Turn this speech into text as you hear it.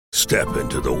Step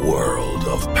into the world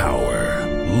of power,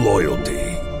 loyalty,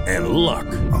 and luck.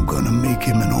 I'm gonna make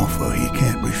him an offer he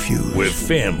can't refuse. With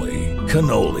family,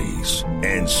 cannolis,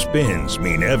 and spins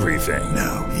mean everything.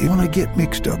 Now, you wanna get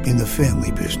mixed up in the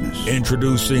family business.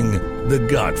 Introducing The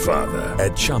Godfather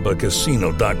at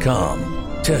ChumbaCasino.com.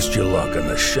 Test your luck in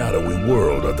the shadowy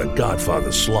world of The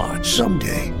Godfather slot.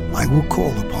 Someday, I will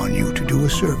call upon you to do a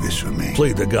service for me.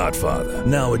 Play The Godfather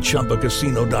now at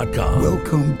ChumbaCasino.com.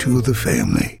 Welcome to the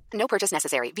family. No purchase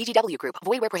necessary. VGW Group.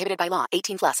 Void where prohibited by law.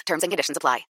 18 plus. Terms and conditions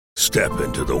apply. Step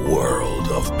into the world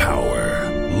of power,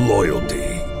 loyalty,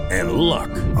 and luck.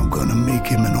 I'm gonna make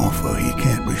him an offer he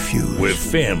can't refuse. With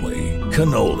family,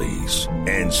 cannolis,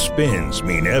 and spins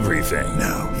mean everything.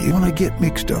 Now, you wanna get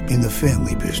mixed up in the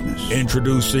family business.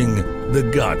 Introducing The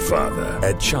Godfather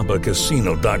at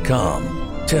ChumbaCasino.com.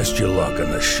 Test your luck in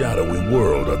the shadowy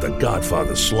world of The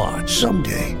Godfather slot.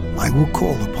 Someday, I will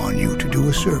call upon you to do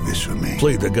a service for me.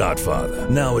 Play The Godfather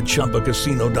now at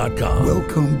ChumbaCasino.com.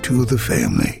 Welcome to the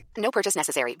family. No purchase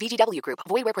necessary. VGW Group.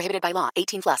 Void where prohibited by law.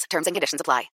 18 plus. Terms and conditions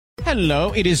apply.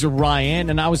 Hello, it is Ryan,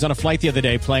 and I was on a flight the other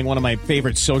day playing one of my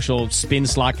favorite social spin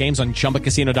slot games on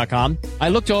ChumbaCasino.com. I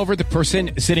looked over at the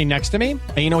person sitting next to me,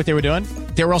 and you know what they were doing?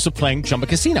 They were also playing Chumba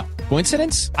Casino.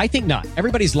 Coincidence? I think not.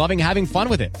 Everybody's loving having fun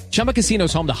with it. Chumba Casino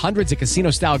is home to hundreds of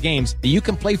casino-style games that you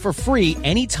can play for free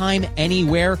anytime,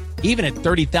 anywhere, even at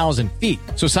 30,000 feet.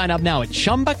 So sign up now at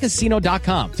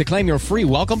ChumbaCasino.com to claim your free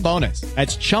welcome bonus.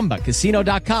 That's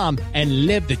ChumbaCasino.com and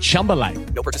live the Chumba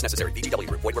life. No purchase necessary. VGW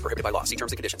Group. Void where prohibited by law. See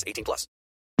terms and conditions. 18 plus.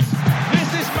 This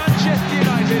is Manchester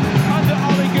United under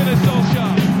Ole Gunnar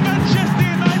Solskjaer. Manchester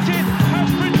United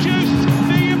have produced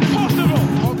the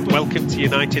impossible. Welcome to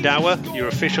United Hour, your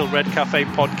official Red Cafe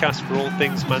podcast for all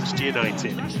things Manchester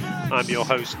United. I'm your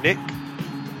host, Nick.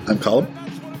 I'm Colin.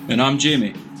 And I'm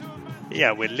Jamie.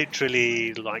 Yeah, we're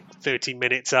literally like 30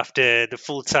 minutes after the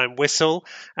full-time whistle,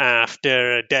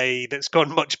 after a day that's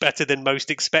gone much better than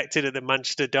most expected at the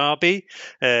Manchester derby.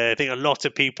 I think a lot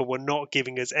of people were not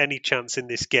giving us any chance in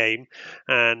this game.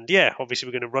 And yeah, obviously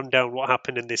we're going to run down what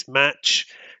happened in this match,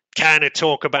 kind of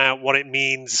talk about what it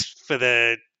means for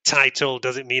the title,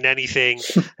 does it mean anything?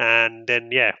 And then,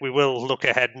 yeah, we will look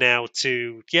ahead now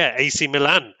to, AC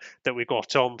Milan that we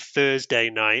got on Thursday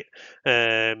night.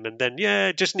 And then,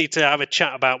 just need to have a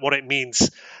chat about what it means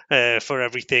for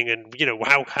everything and, you know,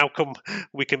 how come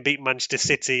we can beat Manchester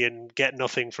City and get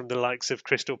nothing from the likes of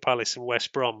Crystal Palace and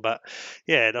West Brom. But,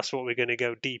 yeah, that's what we're going to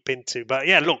go deep into. But,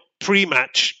 yeah, look,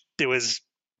 pre-match, there was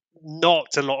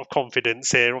not a lot of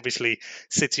confidence here. Obviously,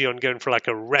 City on going for like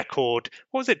a record,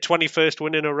 what was it, 21st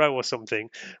win in a row or something?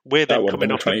 We're then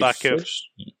coming off the back of...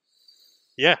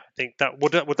 Yeah, I think that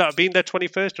would that have been their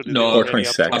 21st? Or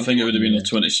 22nd. I think it would have been the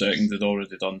 22nd. They'd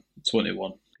already done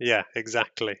 21. Yeah,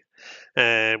 exactly.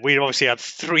 We obviously had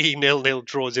 3 0-0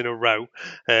 draws in a row,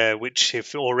 which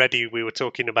if already we were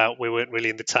talking about we weren't really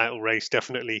in the title race,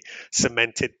 definitely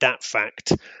cemented that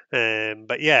fact.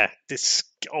 But yeah, this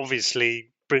obviously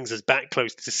brings us back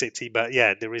close to City, but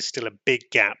yeah, there is still a big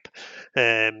gap.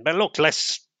 But look,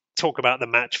 let's talk about the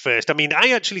match first. I mean,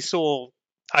 I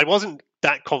wasn't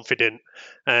that confident,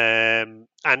 and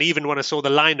even when I saw the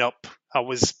lineup, I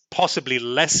was possibly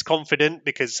less confident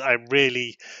because I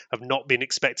really have not been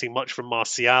expecting much from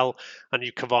Martial. I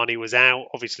knew Cavani was out.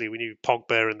 Obviously, we knew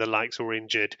Pogba and the likes were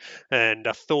injured. And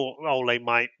I thought Ole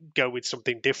might go with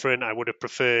something different. I would have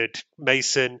preferred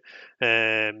Mason.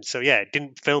 So, yeah, it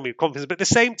didn't fill me with confidence. But at the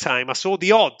same time, I saw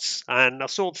the odds and I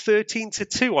saw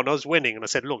 13-2 on us winning. And I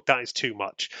said, look, that is too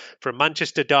much. For a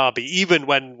Manchester derby, even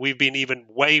when we've been even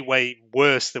way, way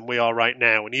worse than we are right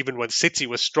now, and even when City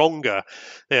was stronger,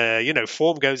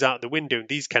 form goes out the window in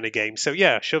these kind of games. So,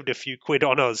 yeah, I shoved a few quid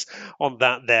on us on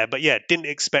that there. But, yeah, didn't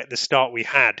expect the start we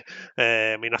had.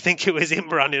 I think it was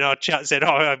Imran in our chat said,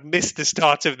 I've missed the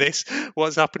start of this.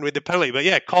 What's happened with the penalty? But,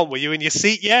 yeah, Colin, were you in your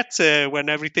seat yet when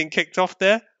everything kicked off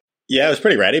there? Yeah, I was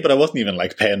pretty ready, but I wasn't even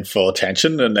paying full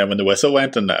attention. And then when the whistle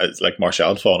went and Martial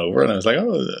had fallen over and I was like,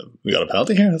 oh, we got a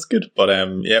penalty here. That's good. But,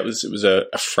 it was a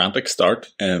frantic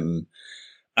start.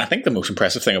 I think the most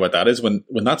impressive thing about that is when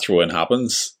that throw-in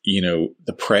happens,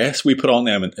 the press we put on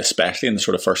them, especially in the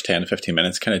sort of first 10 to 15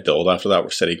 minutes, kind of dulled after that, where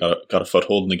City got a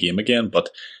foothold in the game again. But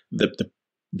the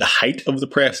height of the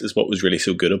press is what was really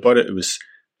so good about it. It was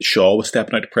Shaw was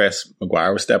stepping out to press,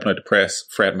 Maguire was stepping out to press,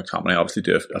 Fred and McTominay obviously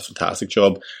do a fantastic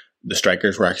job. The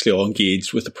strikers were actually all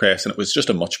engaged with the press, and it was just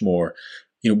a much more...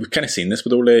 we've kind of seen this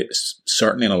with Ole,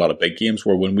 certainly in a lot of big games,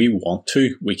 where when we want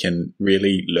to, we can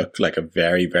really look like a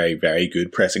very, very, very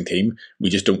good pressing team.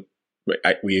 We just don't,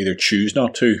 we either choose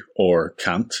not to or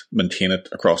can't maintain it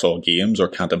across all games or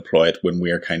can't employ it when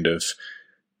we're kind of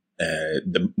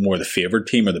the favoured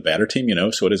team or the better team,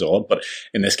 so it is odd. But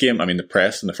in this game, I mean, the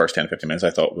press in the first 10-15 minutes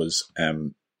I thought was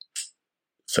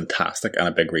fantastic, and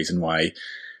a big reason why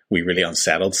we really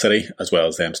unsettled City, as well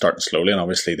as them starting slowly. And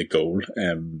obviously the goal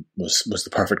was the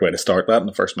perfect way to start that in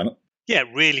the first minute. Yeah,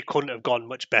 really couldn't have gone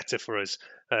much better for us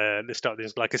at the start of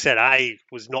this. Like I said, I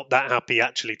was not that happy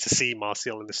actually to see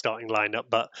Martial in the starting lineup,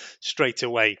 but straight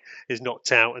away is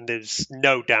knocked out, and there's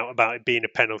no doubt about it being a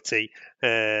penalty.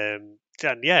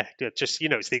 And yeah, just,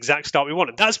 it's the exact start we want.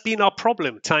 And that's been our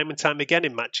problem time and time again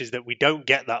in matches, that we don't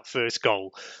get that first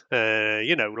goal.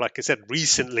 Like I said,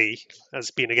 recently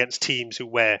has been against teams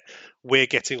where we're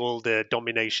getting all the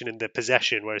domination and the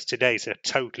possession, whereas today it's a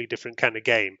totally different kind of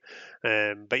game.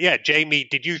 But yeah, Jamie,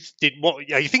 you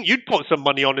think you'd put some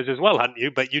money on us as well, hadn't you?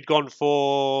 But you'd gone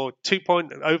for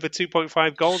over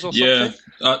 2.5 goals or something?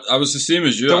 Yeah, I was the same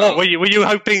as you. So what, were you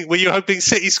hoping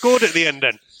City scored at the end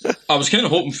then? I was kind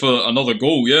of hoping for another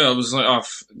goal. Yeah, I was like,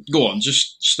 go on,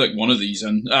 just stick one of these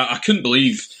in. I couldn't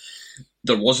believe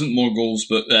there wasn't more goals,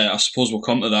 but I suppose we'll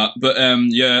come to that. But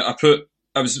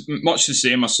I was much the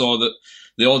same. I saw that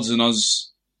the odds on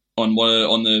us on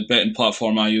the betting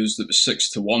platform I used, it was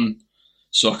 6-1.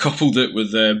 So I coupled it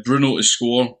with Bruno to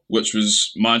score, which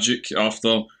was magic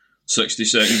after 60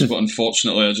 seconds. But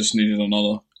unfortunately, I just needed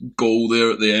another goal there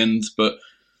at the end. But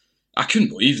I couldn't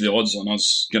believe the odds on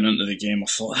us getting into the game. I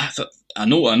thought, I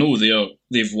know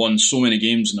they've won so many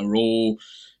games in a row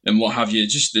and what have you.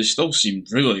 They still seem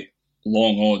really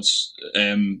long odds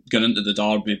getting into the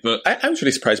derby. But I was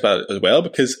really surprised by it as well,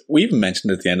 because we even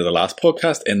mentioned at the end of the last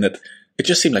podcast in that it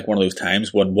just seemed like one of those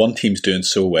times when one team's doing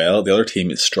so well, the other team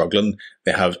is struggling.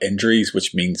 They have injuries,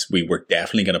 which means we were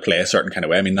definitely going to play a certain kind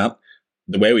of way. I mean,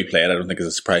 the way we played, I don't think is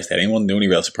a surprise to anyone. The only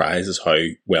real surprise is how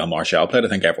well Martial played. I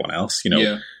think everyone else,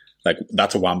 Yeah. Like,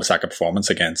 that's a Wan-Bissaka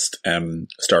performance against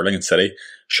Sterling and City.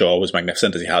 Shaw was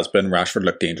magnificent, as he has been. Rashford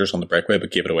looked dangerous on the breakaway, but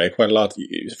gave it away quite a lot.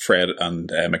 Fred and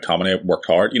McTominay worked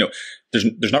hard.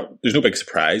 There's no big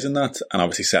surprise in that. And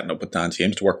obviously setting up with Dan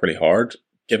James to work really hard.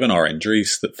 Given our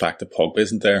injuries, the fact that Pogba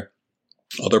isn't there,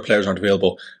 other players aren't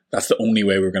available, that's the only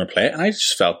way we were going to play it. And I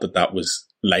just felt that was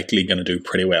likely going to do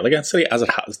pretty well against City, as it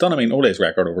has done. I mean, Ole's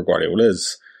record over Guardiola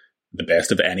is the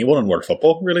best of anyone in world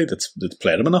football, really, that's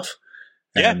played him enough.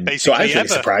 Yeah, basically. So I was really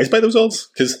surprised by those odds,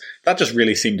 because that just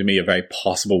really seemed to me a very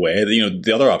possible way.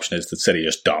 The other option is that City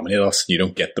just dominate us. You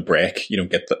don't get the break, you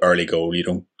don't get the early goal, you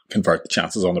don't convert the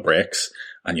chances on the breaks,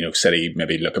 and City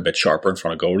maybe look a bit sharper in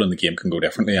front of goal, and the game can go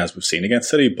differently, as we've seen against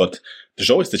City. But there's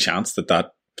always the chance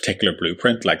that particular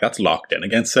blueprint, like, that's locked in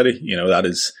against City. That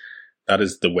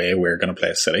is the way we're going to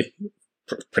play City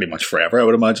pretty much forever, I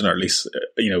would imagine, or at least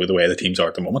the way the teams are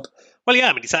at the moment. Well, yeah,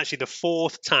 I mean, it's actually the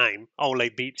fourth time Ole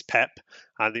beats Pep.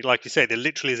 And like you say, there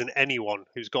literally isn't anyone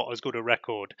who's got as good a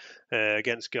record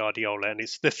against Guardiola. And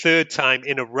it's the third time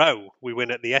in a row we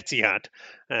win at the Etihad.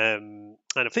 And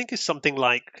I think it's something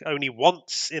like only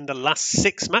once in the last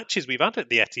 6 matches we've had at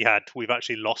the Etihad, we've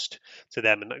actually lost to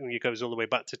them. And that goes all the way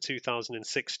back to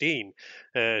 2016.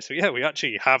 So, yeah, we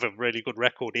actually have a really good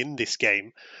record in this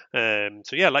game.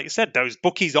 So, yeah, like you said, those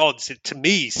bookies odds, to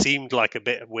me, seemed like a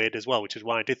bit weird as well, which is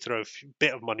why I did throw a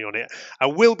bit of money on it. I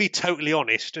will be totally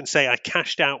honest and say I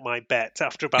cashed out my bet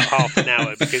after about half an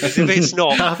hour, because as if it's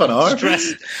not half an hour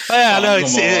stress. Yeah, I know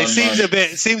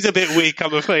it seems a bit weak,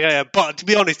 I'm afraid. Yeah, but to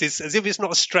be honest, it's as if it's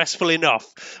not stressful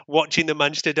enough watching the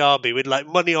Manchester derby with like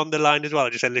money on the line as well. I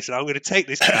just said, listen, I'm going to take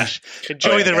this cash,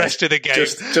 enjoy the rest of the game,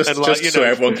 just so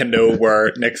everyone can know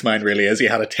where Nick's mind really is. He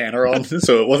had a tenner on,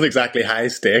 so it wasn't exactly high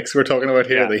stakes we're talking about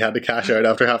here. Yeah. They had to cash out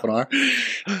after half an hour.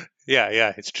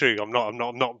 Yeah, it's true. I'm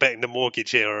not betting the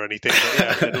mortgage here or anything.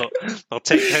 But yeah, look, I'll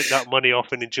take that money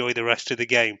off and enjoy the rest of the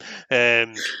game.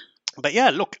 But yeah,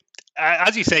 look,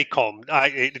 as you say, Com,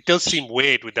 it does seem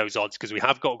weird with those odds, because we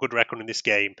have got a good record in this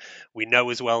game. We know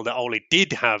as well that Ole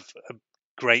did have a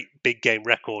great big game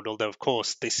record, although of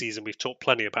course this season we've talked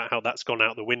plenty about how that's gone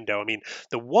out the window. I mean,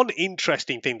 the one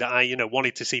interesting thing that I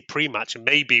wanted to see pre-match, and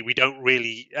maybe we don't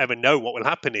really ever know what will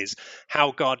happen, is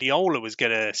how Guardiola was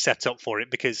going to set up for it,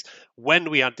 because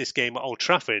when we had this game at Old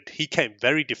Trafford, he came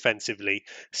very defensively.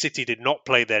 City did not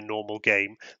play their normal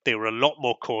game. They were a lot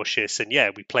more cautious, and yeah,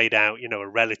 we played out a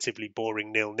relatively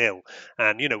boring 0-0.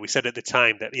 And we said at the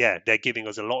time that they're giving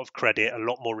us a lot of credit, a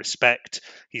lot more respect.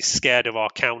 He's scared of our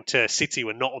counter. City were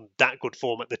were not on that good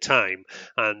form at the time,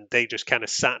 and they just kind of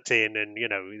sat in, and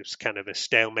it was kind of a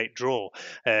stalemate draw.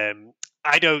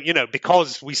 I don't,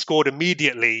 because we scored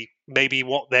immediately, maybe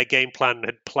what their game plan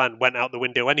had planned went out the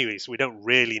window anyway, so we don't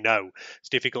really know. It's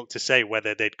difficult to say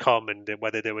whether they'd come and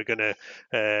whether they were going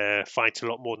to fight a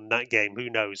lot more than that game. Who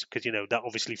knows? Because, that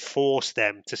obviously forced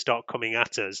them to start coming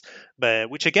at us,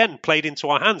 which again played into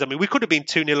our hands. I mean, we could have been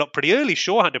 2-0 up pretty early.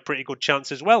 Shaw had a pretty good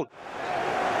chance as well.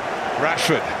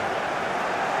 Rashford.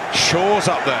 Shaw's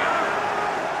up there.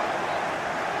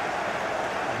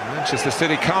 Manchester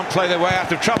City can't play their way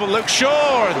out of trouble. Luke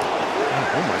Shaw and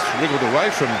almost wriggled away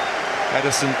from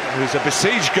Edison, who's a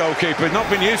besieged goalkeeper. Not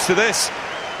been used to this.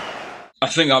 I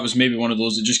think that was maybe one of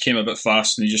those that just came a bit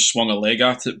fast and he just swung a leg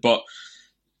at it. But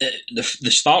the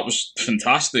start was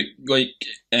fantastic. Like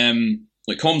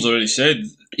Com's already said,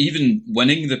 even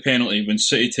winning the penalty when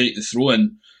City take the throw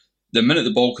in, the minute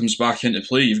the ball comes back into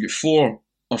play, you've got 4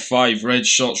 or 5 red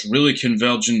shots really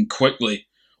converging quickly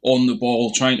on the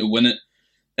ball, trying to win it.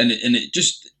 And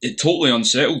it totally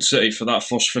unsettled City for that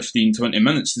first 15, 20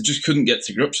 minutes. They just couldn't get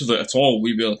to grips with it at all.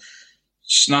 We were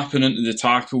snapping into the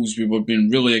tackles. We were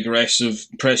being really aggressive,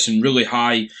 pressing really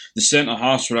high. The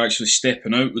centre-halves were actually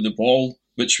stepping out with the ball,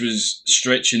 which was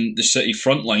stretching the City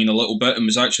front line a little bit and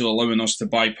was actually allowing us to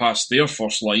bypass their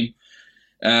first line.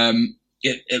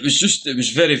 It was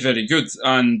very, very good.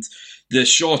 And the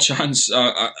Shaw chance,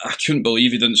 I couldn't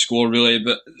believe he didn't score really,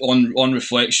 but on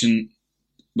reflection,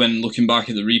 when looking back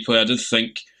at the replay, I did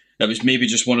think it was maybe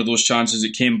just one of those chances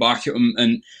that came back at him,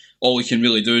 and all he can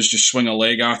really do is just swing a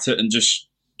leg at it and just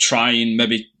try and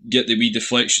maybe get the wee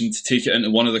deflection to take it into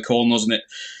one of the corners, and it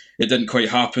didn't quite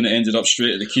happen. It ended up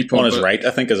straight at the keeper. On his right,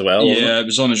 I think, as well. Yeah, it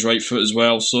was on his right foot as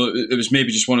well. So it was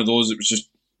maybe just one of those. It was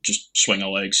just swing a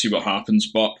leg, see what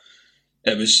happens. But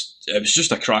it was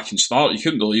just a cracking start. You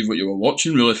couldn't believe what you were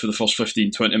watching, really, for the first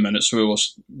 15, 20 minutes. So it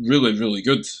was really, really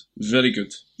good. Very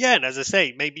good. Yeah, and as I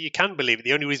say, maybe you can believe it.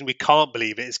 The only reason we can't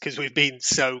believe it is because we've been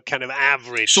so kind of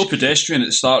average. So pedestrian at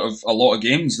the start of a lot of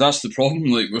games. That's the problem.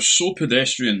 Like, we're so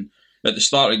pedestrian at the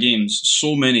start of games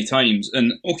so many times.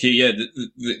 And, okay, yeah,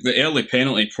 the early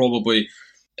penalty probably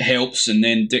helps and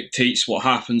then dictates what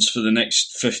happens for the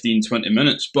next 15, 20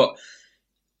 minutes. But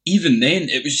even then,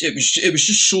 it was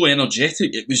just so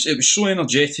energetic. It was so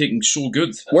energetic and so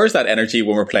good. Where's that energy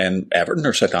when we're playing Everton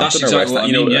or Southampton? That's exactly what I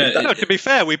mean. Yeah. No, to be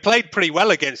fair, we played pretty well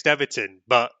against Everton,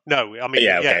 but no, I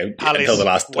mean, Palace, until the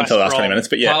last 20 minutes.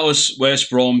 But yeah, Palace,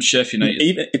 West Brom, Sheffield United.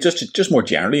 Even just more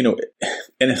generally,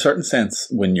 in a certain sense,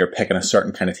 when you're picking a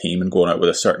certain kind of team and going out with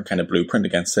a certain kind of blueprint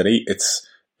against City, it's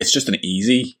just an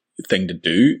easy thing to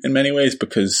do in many ways,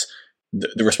 because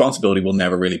the responsibility will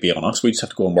never really be on us. We just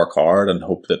have to go and work hard and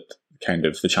hope that kind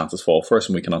of the chances fall for us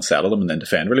and we can unsettle them and then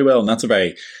defend really well. And that's a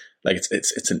very,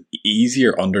 it's an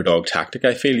easier underdog tactic,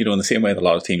 I feel, in the same way that a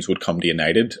lot of teams would come to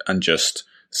United and just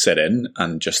sit in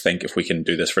and just think, if we can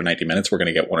do this for 90 minutes, we're going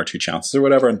to get 1 or 2 chances or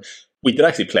whatever. And we did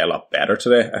actually play a lot better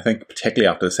today, I think, particularly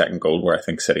after the second goal, where I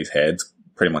think City's heads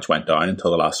pretty much went down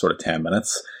until the last sort of 10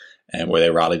 minutes, and where they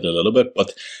rallied a little bit.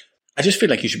 But I just feel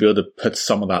like you should be able to put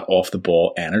some of that off the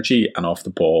ball energy and off the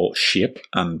ball shape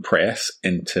and press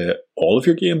into all of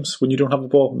your games when you don't have the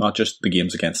ball, not just the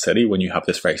games against City, when you have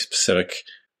this very specific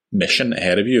mission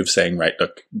ahead of you of saying, right,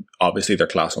 look, obviously they're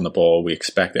class on the ball. We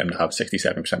expect them to have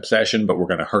 67% possession, but we're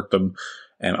going to hurt them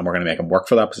and we're going to make them work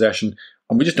for that possession.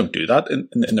 And we just don't do that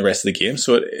in the rest of the game.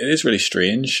 So it is really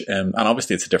strange. And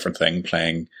obviously it's a different thing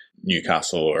playing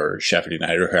Newcastle or Sheffield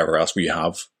United or whoever else, where you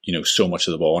have, so much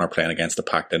of the ball and are playing against the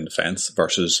packed in defence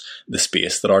versus the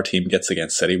space that our team gets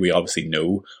against City. We obviously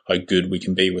know how good we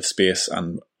can be with space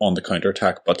and on the counter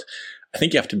attack, but I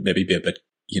think you have to maybe be a bit,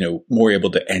 more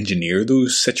able to engineer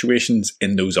those situations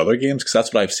in those other games, because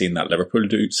that's what I've seen that Liverpool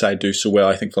side do so well,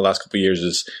 I think, for the last couple of years,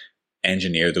 is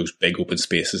engineer those big open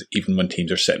spaces even when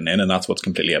teams are sitting in, and that's what's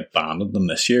completely abandoned them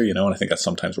this year, and I think that's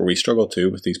sometimes where we struggle too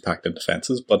with these packed in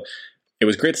defences. But it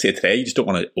was great to see it today. You just don't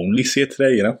want to only see it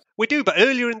today, We do, but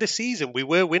earlier in the season, we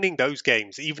were winning those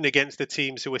games, even against the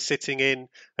teams who were sitting in.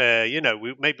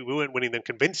 Maybe we weren't winning them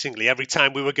convincingly every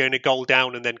time we were going a goal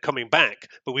down and then coming back,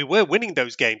 but we were winning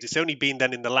those games. It's only been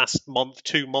then in the last month,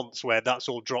 2 months, where that's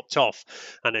all dropped off,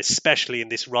 and especially in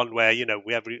this run where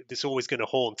it's always going to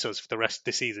haunt us for the rest of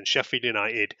the season. Sheffield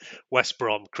United, West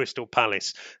Brom, Crystal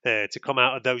Palace, to come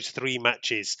out of those 3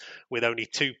 matches with only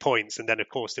 2 points, and then of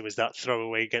course there was that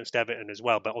throwaway against Everton as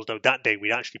well. But although that day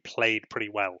we actually played pretty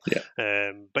well.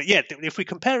 But yeah, if we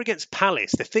compare against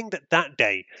Palace, the thing that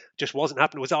day just wasn't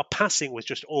happening was our passing was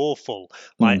just awful.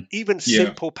 Like even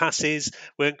simple passes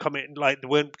weren't coming, like they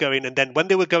weren't going. And then when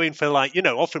they were going for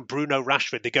often Bruno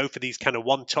Rashford, they go for these kind of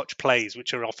one-touch plays,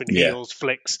 which are often heels,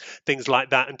 flicks, things like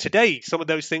that. And today, some of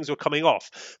those things were coming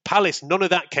off. Palace, none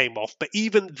of that came off. But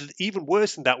even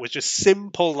worse than that was just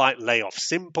simple layoffs,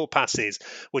 simple passes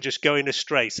were just going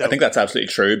astray. So I think that's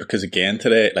absolutely true, because again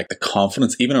today, like the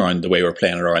confidence, even around the way we're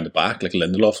playing it around the back, like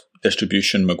Lindelof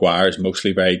distribution, Maguire is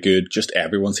mostly very good. Just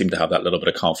everyone seemed to have that little bit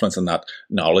of confidence and that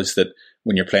knowledge that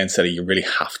when you're playing City, you really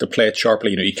have to play it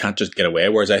sharply. You can't just get away.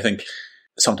 Whereas I think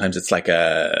sometimes it's like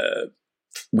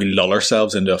we lull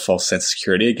ourselves into a false sense of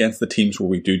security against the teams where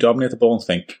we do dominate the ball and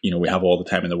think, we have all the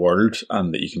time in the world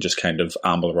and that you can just kind of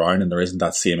amble around, and there isn't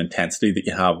that same intensity that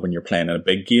you have when you're playing in a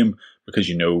big game, because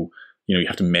you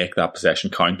have to make that possession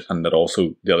count, and that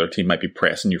also the other team might be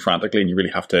pressing you frantically, and you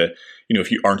really have to,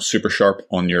 if you aren't super sharp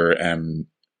on your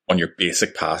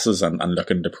basic passes and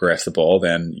looking to progress the ball,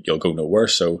 then you'll go nowhere.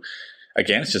 So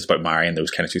again, it's just about marrying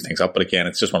those kind of two things up. But again,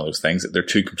 it's just one of those things that they're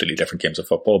two completely different games of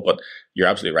football. But you're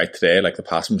absolutely right today. Like the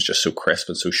passing was just so crisp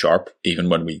and so sharp, even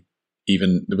when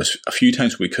there was a few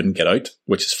times we couldn't get out,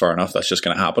 which is fair enough. That's just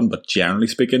going to happen. But generally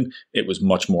speaking, it was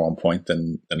much more on point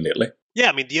than lately. Yeah,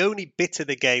 I mean, the only bit of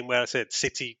the game where I said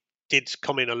City did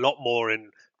come in a lot more,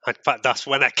 and in fact, that's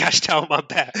when I cashed out my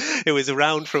bet. It was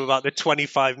around from about the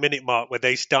 25-minute mark where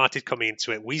they started coming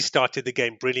into it. We started the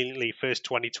game brilliantly. First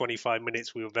 25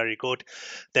 minutes, we were very good.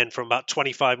 Then from about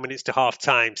 25 minutes to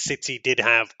half-time, City did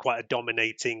have quite a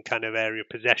dominating kind of area of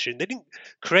possession. They didn't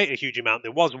create a huge amount.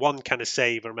 There was one kind of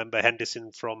save, I remember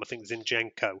Henderson from, I think,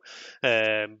 Zinchenko.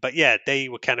 But yeah, they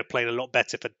were kind of playing a lot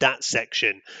better for that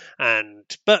section.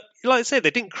 But like I say, they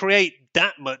didn't create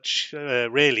that much,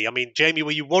 really. I mean, Jamie,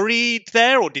 were you worried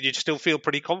there, or did you still feel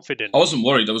pretty confident? I wasn't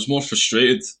worried. I was more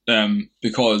frustrated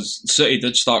because City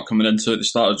did start coming into it. They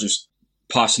started just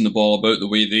passing the ball about the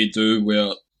way they do,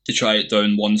 where they try it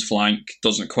down one's flank,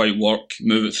 doesn't quite work,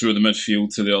 move it through the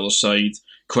midfield to the other side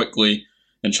quickly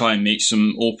and try and make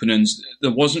some openings.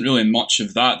 There wasn't really much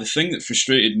of that. The thing that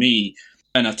frustrated me,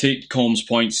 and I take Colm's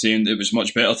point saying it was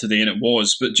much better today, and it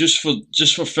was, but just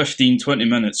for 15, 20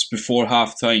 minutes before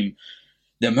half-time,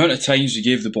 the amount of times we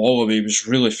gave the ball away was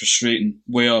really frustrating,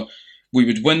 where we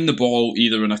would win the ball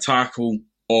either in a tackle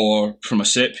or from a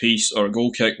set piece or a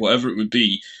goal kick, whatever it would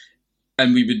be,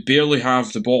 and we would barely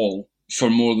have the ball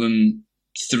for more than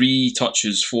 3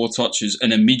 touches, 4 touches,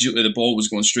 and immediately the ball was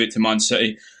going straight to Man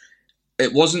City.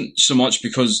 It wasn't so much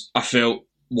because I felt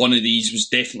one of these was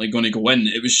definitely going to go in.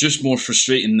 It was just more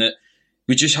frustrating that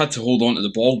we just had to hold on to the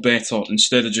ball better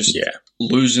instead of just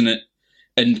losing it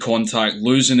in contact,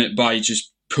 losing it by just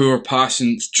poor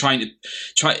passing,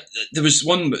 there was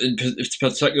one in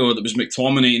particular that was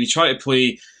McTominay, and he tried to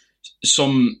play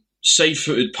some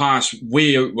side-footed pass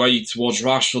way out wide towards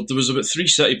Rashford. There was about 3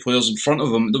 City players in front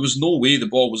of him. There was no way the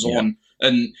ball was on,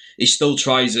 and he still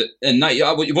tries it. And that,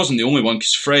 he wasn't the only one,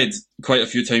 because Fred quite a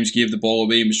few times gave the ball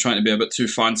away and was trying to be a bit too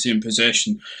fancy in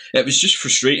possession. It was just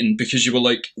frustrating, because you were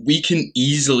like, we can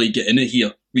easily get in it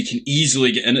here. We can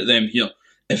easily get in at them here.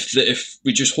 If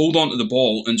we just hold on to the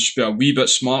ball and just be a wee bit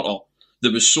smarter.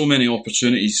 There was so many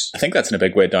opportunities. I think that's in a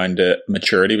big way down to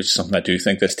maturity, which is something I do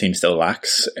think this team still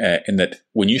lacks, in that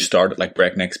when you start at like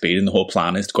breakneck speed and the whole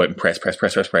plan is to go out and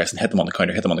press and hit them on the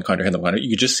counter, you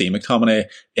could just see McTominay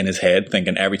in his head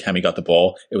thinking every time he got the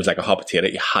ball, it was like a hot potato.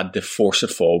 You had to force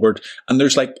it forward. And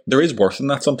there is worth in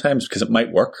that sometimes, because it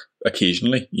might work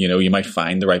occasionally. You might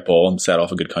find the right ball and set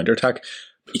off a good counter-attack.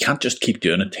 But you can't just keep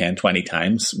doing it 10, 20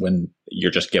 times when you're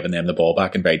just giving them the ball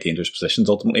back in very dangerous positions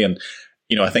ultimately. And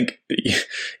I think,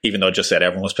 even though I just said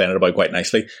everyone was playing it about quite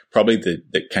nicely, probably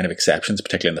the kind of exceptions,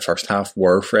 particularly in the first half,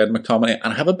 were Fred and McTominay.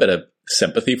 And I have a bit of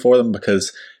sympathy for them,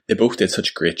 because they both did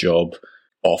such a great job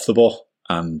off the ball,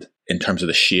 and in terms of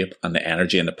the shape and the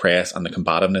energy and the press and the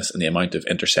combativeness and the amount of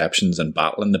interceptions and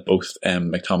battling that both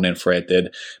McTominay and Fred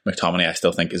did. McTominay, I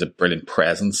still think, is a brilliant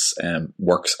presence,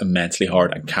 works immensely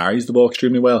hard and carries the ball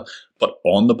extremely well. But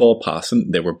on the ball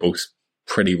passing, they were both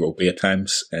pretty ropey at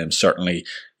times. Certainly,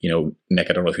 Nick,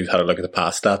 I don't know if you've had a look at the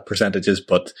pass stat percentages,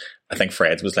 but I think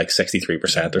Fred's was like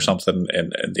 63% or something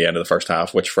in the end of the first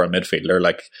half, which for a midfielder,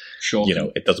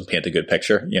 it doesn't paint a good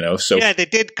picture, So yeah, they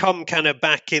did come kind of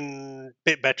back in a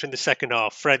bit better in the second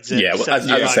half. Fred's at as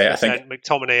I say, I think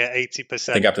McTominay at 80%.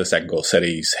 I think after the second goal,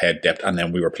 City's head dipped, and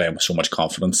then we were playing with so much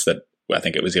confidence that I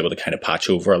think it was able to kind of patch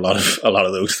over a lot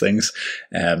of those things.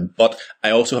 But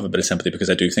I also have a bit of sympathy, because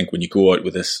I do think when you go out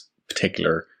with this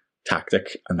particular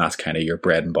tactic, and that's kind of your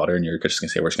bread and butter, and you're just going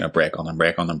to say, we're just going to break on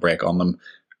them,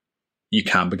 you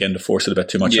can begin to force it a bit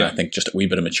too much. Yeah. And I think just a wee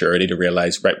bit of maturity to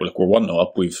realise, right, well, look, we're 1-0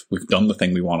 up. We've done the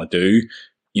thing we want to do.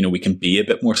 You know, we can be a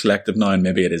bit more selective now, and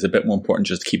maybe it is a bit more important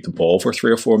just to keep the ball for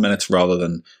 3 or 4 minutes rather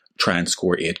than try and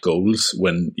score 8 goals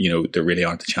when, you know, there really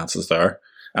aren't the chances there.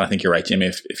 And I think you're right, Jamie.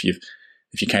 If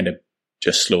you kind of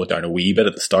just slow it down a wee bit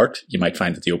at the start, you might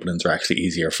find that the openings are actually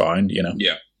easier found, you know?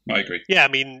 Yeah, I agree. Yeah, I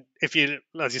mean, if you,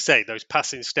 as you say, those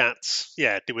passing stats,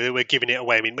 yeah, they were giving it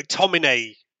away. I mean,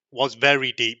 McTominay was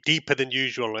very deep, deeper than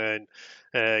usual. And,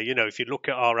 you know, if you look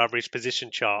at our average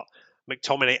position chart,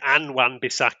 McTominay and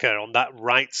Wan-Bissaka on that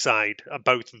right side are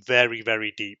both very,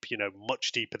 very deep, you know,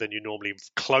 much deeper than you normally,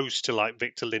 close to like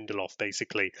Victor Lindelof,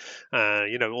 basically,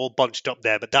 you know, all bunched up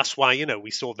there. But that's why, you know,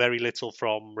 we saw very little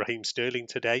from Raheem Sterling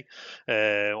today.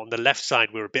 On the left side,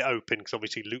 we were a bit open because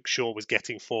obviously Luke Shaw was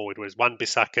getting forward, whereas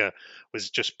Wan-Bissaka was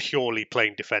just purely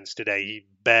playing defence today. He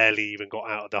barely even got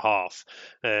out of the half.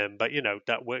 But, you know,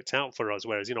 that worked out for us.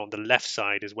 Whereas, you know, on the left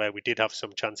side is where we did have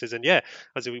some chances. And yeah,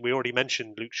 as we already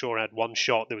mentioned, Luke Shaw had one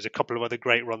shot. There was a couple of other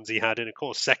great runs he had. And of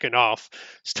course, second half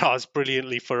starts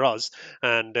brilliantly for us.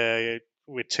 And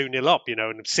we're 2-0 up, you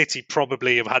know, and City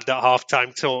probably have had that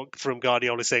halftime talk from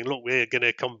Guardiola saying, look, we're going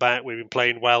to come back. We've been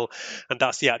playing well. And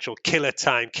that's the actual killer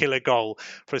time, killer goal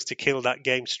for us to kill that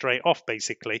game straight off,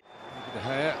 basically. De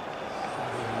Gea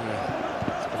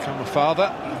has become a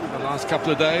father over the last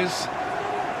couple of days.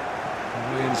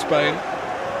 Away in Spain.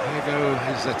 Here go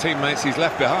his teammates he's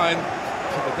left behind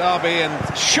for the derby,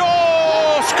 and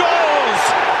Shaw scores!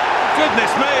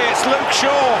 Goodness me, it's Luke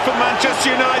Shaw for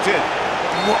Manchester United.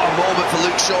 What a moment for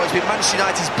Luke Shaw. He's been Manchester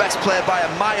United's best player by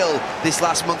a mile this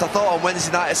last month. I thought on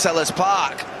Wednesday night at Sellers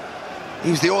Park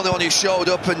he was the only one who showed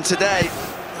up, and today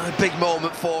a big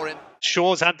moment for him.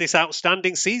 Shaw's had this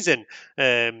outstanding season.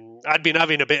 I'd been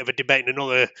having a bit of a debate in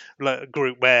another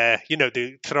group where, you know,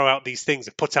 they throw out these things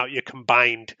and put out your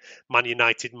combined Man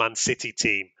United, Man City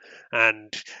team.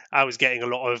 And I was getting a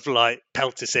lot of like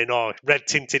pelters saying, oh, red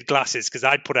tinted glasses, because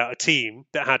I'd put out a team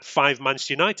that had 5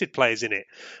 Manchester United players in it.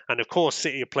 And of course,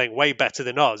 City are playing way better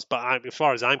than us. But as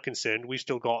far as I'm concerned, we've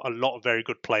still got a lot of very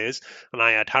good players. And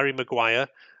I had Harry Maguire,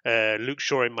 Luke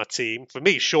Shaw in my team. For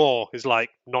me, Shaw is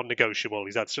like non-negotiable.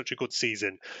 He's had such a good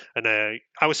season, and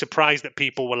I was surprised that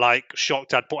people were like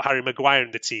shocked I'd put Harry Maguire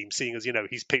in the team, seeing as, you know,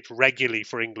 he's picked regularly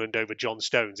for England over John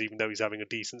Stones, even though he's having a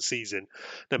decent season.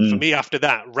 Then for me, after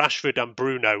that, Rashford and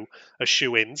Bruno are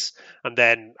shoe-ins, and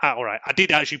then all right, I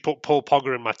did actually put Paul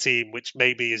Pogba in my team, which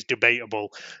maybe is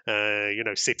debatable. You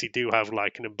know, City do have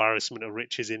like an embarrassment of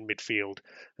riches in midfield,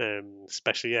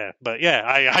 especially but yeah,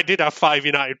 I did have 5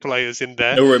 United players in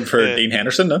there. No room for Dean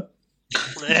Henderson, no?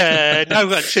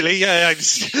 No, actually, I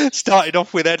started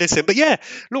off with Henderson. But yeah,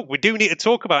 look, we do need to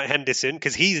talk about Henderson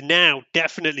because he's now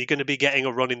definitely going to be getting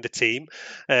a run in the team.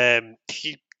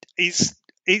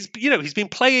 He's been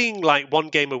playing like 1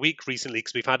 game a week recently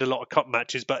because we've had a lot of cup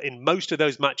matches, but in most of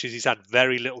those matches he's had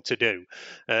very little to do,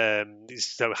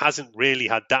 so hasn't really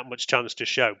had that much chance to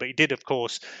show. But he did, of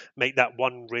course, make that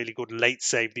one really good late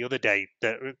save the other day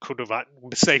that could have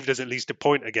saved us at least a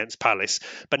point against Palace.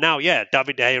 But now, yeah,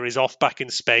 David De Gea is off back in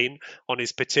Spain on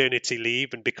his paternity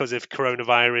leave, and because of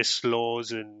coronavirus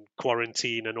laws and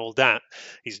quarantine and all that,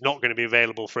 he's not going to be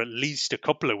available for at least a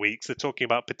couple of weeks. They're talking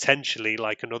about potentially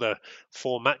like another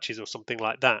 4 matches or something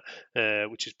like that,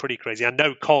 which is pretty crazy. I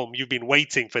know, Colm, you've been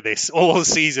waiting for this all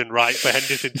season, right, for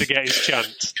Henderson to get his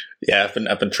chance. Yeah,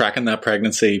 I've been tracking that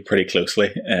pregnancy pretty closely,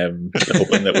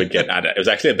 hoping that we'd get at it. It was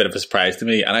actually a bit of a surprise to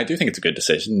me, and I do think it's a good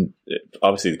decision.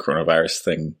 Obviously, the coronavirus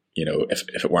thing, you know, if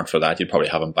it weren't for that, you'd probably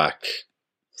have him back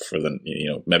for the, you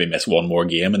know, maybe miss 1 more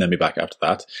game and then be back after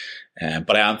that.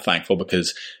 But I am thankful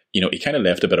because, you know, he kind of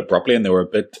left a bit abruptly and they were a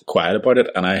bit quiet about it,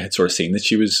 and I had sort of seen that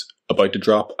she was about to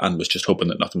drop and was just hoping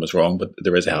that nothing was wrong, but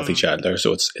there is a healthy child there,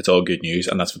 so it's all good news,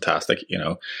 and that's fantastic, you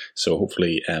know. So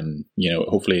hopefully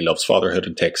hopefully he loves fatherhood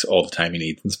and takes all the time he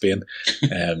needs in Spain.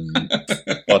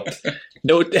 But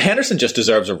no, Henderson just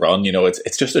deserves a run, you know.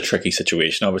 It's just a tricky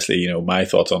situation, obviously. You know, my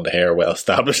thoughts on De Gea are well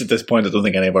established at this point. I don't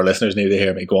think any of our listeners need to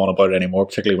hear me go on about it anymore,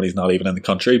 particularly when he's not even in the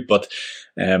country. But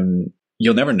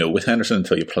you'll never know with Henderson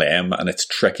until you play him, and it's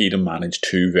tricky to manage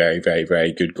 2 very, very,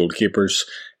 very good goalkeepers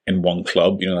in one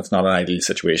club. You know, that's not an ideal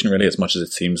situation really, as much as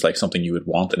it seems like something you would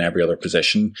want in every other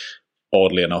position.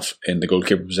 Oddly enough, in the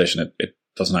goalkeeper position, it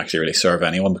doesn't actually really serve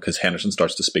anyone, because Henderson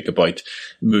starts to speak about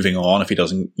moving on if he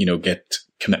doesn't, you know, get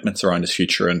commitments around his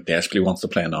future and desperately wants to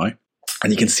play now.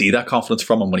 And you can see that confidence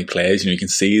from him when he plays. You know, you can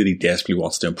see that he desperately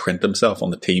wants to imprint himself on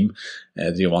the team.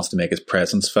 He wants to make his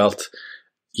presence felt,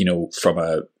 you know, from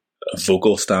a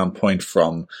vocal standpoint,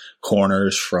 from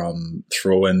corners, from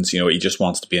throw-ins. You know, he just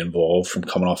wants to be involved from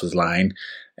coming off his line.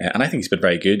 And I think he's been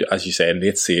very good. As you said,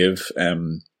 late save.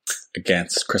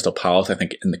 against Crystal Palace. I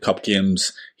think in the cup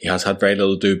games he has had very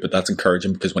little to do, but that's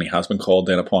encouraging because when he has been called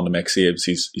in upon to make saves,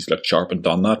 he's looked sharp and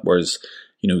done that. Whereas,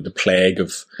 the plague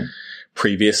of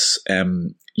previous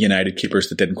United keepers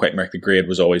that didn't quite make the grade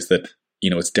was always that,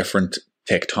 it's different.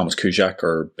 Take Thomas Kuszczak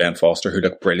or Ben Foster, who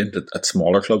look brilliant at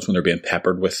smaller clubs when they're being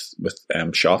peppered with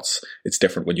shots. It's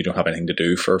different when you don't have anything to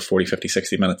do for 40, 50,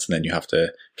 60 minutes and then you have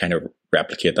to kind of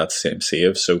replicate that same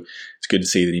save. So it's good to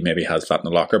see that he maybe has that in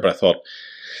the locker. But I thought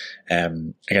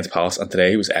against Palace and today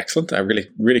he was excellent. I really,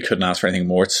 really couldn't ask for anything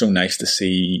more. It's so nice to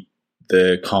see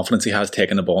the confidence he has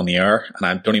taking the ball in the air. And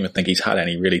I don't even think he's had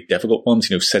any really difficult ones.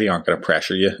 City aren't going to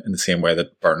pressure you in the same way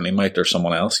that Burnley might or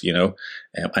someone else,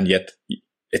 and yet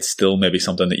it's still maybe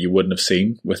something that you wouldn't have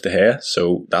seen with De Gea.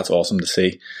 So that's awesome to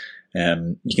see.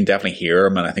 You can definitely hear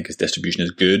him, and I think his distribution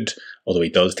is good, although he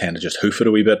does tend to just hoof it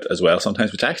a wee bit as well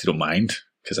sometimes, which I actually don't mind,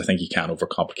 because I think you can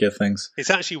overcomplicate things.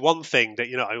 It's actually one thing that,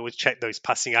 I always check those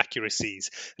passing accuracies,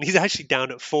 and he's actually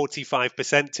down at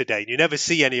 45% today. You never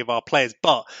see any of our players,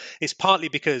 but it's partly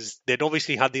because they'd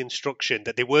obviously had the instruction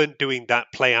that they weren't doing that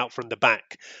play out from the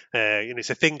back. It's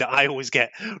a thing that I always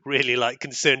get really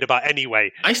concerned about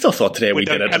anyway. I still thought today we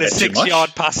did it a bit too much.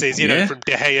 6-yard passes, from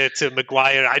De Gea to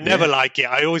Maguire. I never like it.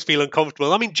 I always feel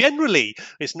uncomfortable. I mean, generally,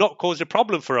 it's not caused a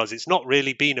problem for us. It's not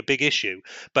really been a big issue,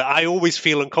 but I always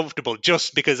feel uncomfortable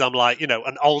just because I'm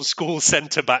an old school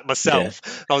centre back myself.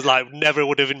 Yeah. I was never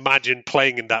would have imagined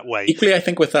playing in that way. Equally, I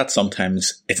think with that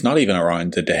sometimes it's not even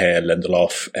around the De Gea,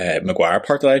 Lindelof, Maguire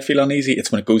part that I feel uneasy.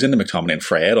 It's when it goes into McTominay and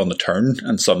Fred on the turn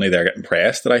and suddenly they're getting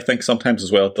pressed that I think sometimes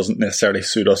as well it doesn't necessarily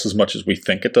suit us as much as we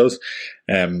think it does.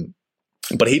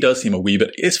 But he does seem a wee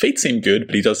bit, his feet seem good,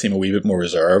 but he does seem a wee bit more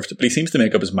reserved. But he seems to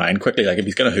make up his mind quickly. If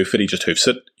he's going to hoof it, he just hoofs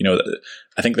it.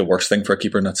 I think the worst thing for a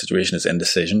keeper in that situation is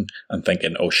indecision and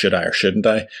thinking, oh, should I or shouldn't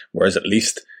I? Whereas at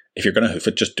least if you're going to hoof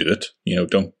it, just do it.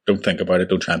 Don't think about it.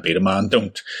 Don't try and beat a man.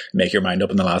 Don't make your mind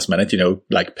up in the last minute.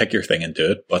 Pick your thing and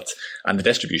do it. And the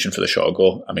distribution for the Shaw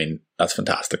goal, I mean, that's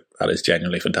fantastic. That is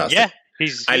genuinely fantastic. Yeah.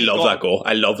 I love that goal.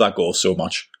 I love that goal so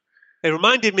much. It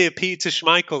reminded me of Peter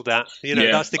Schmeichel, that's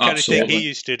the kind of thing he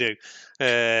used to do.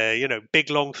 Big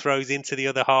long throws into the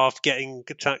other half, getting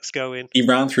attacks going. He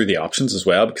ran through the options as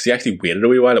well because he actually waited a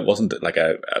wee while. It wasn't like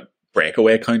a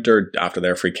breakaway counter after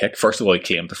their free kick. First of all, he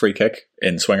claimed the free kick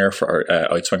in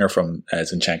outswinger from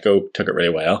Zinchenko, took it really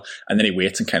well. And then he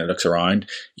waits and kind of looks around.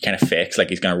 He kind of fakes like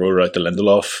he's going to roll it out to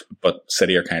Lindelof, but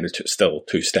City are kind of still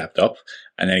two stepped up.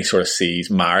 And then he sort of sees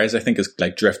Mahrez, I think, is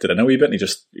drifted in a wee bit, and he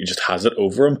just has it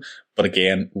over him. But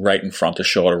again, right in front of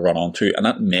Shaw to run onto, and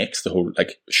that makes the whole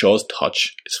Shaw's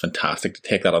touch is fantastic to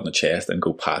take that on the chest and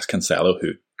go past Cancelo,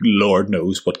 who Lord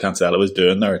knows what Cancelo is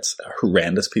doing there. It's a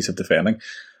horrendous piece of defending.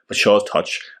 But Shaw's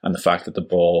touch and the fact that the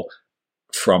ball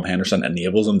from Henderson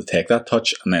enables him to take that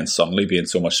touch and then suddenly be in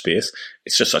so much space,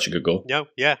 it's just such a good goal.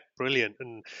 Yeah, brilliant.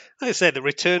 And like I said, the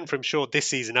return from Shaw this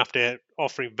season after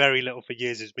offering very little for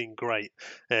years has been great.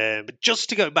 But just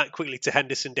to go back quickly to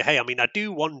Henderson De Gea, I mean, I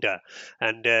do wonder,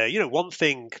 and one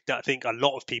thing that I think a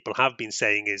lot of people have been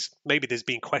saying is maybe there's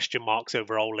been question marks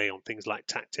over Ole on things like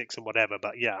tactics and whatever,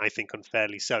 but yeah, I think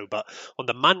unfairly so. But on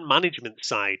the man management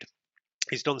side,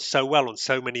 he's done so well on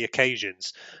so many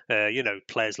occasions,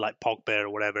 players like Pogba or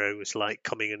whatever, who was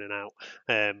coming in and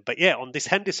out. But yeah, on this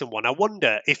Henderson one, I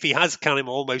wonder if he has kind of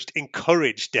almost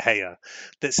encouraged De Gea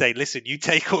that say, listen, you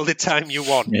take all the time you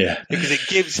want, because it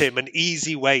gives him an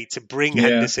easy way to bring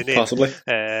Henderson in. Possibly.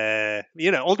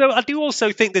 Although I do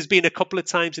also think there's been a couple of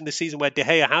times in the season where De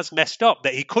Gea has messed up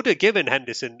that he could have given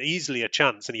Henderson easily a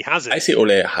chance and he hasn't. I see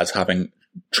Ole as having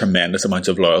tremendous amounts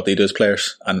of loyalty to his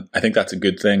players, and I think that's a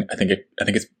good thing. I think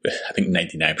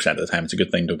 99% of the time it's a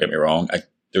good thing, don't get me wrong.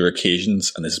 There are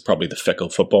occasions, and this is probably the fickle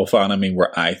football fan in me,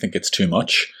 where I think it's too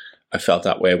much. I felt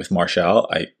that way with Martial.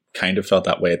 I kind of felt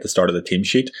that way at the start of the team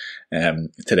sheet.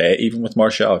 Today, even with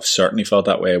Martial, I've certainly felt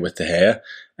that way with De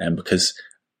Gea, because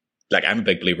I'm a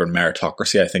big believer in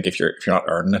meritocracy. I think if you're not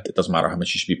earning it, it doesn't matter how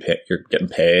much you should be paid, you're getting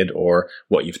paid, or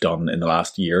what you've done in the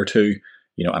last year or two.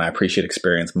 And I appreciate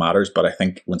experience matters, but I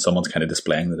think when someone's kind of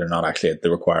displaying that they're not actually at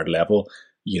the required level,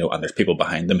 and there's people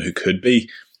behind them who could be,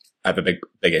 I have a big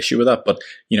issue with that. But,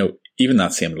 even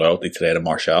that same loyalty today to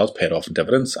Martial has paid off in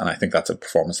dividends, and I think that's a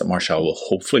performance that Martial will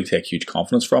hopefully take huge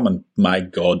confidence from. And my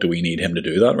God, do we need him to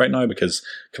do that right now, because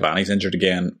Cavani's injured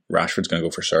again, Rashford's going to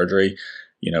go for surgery.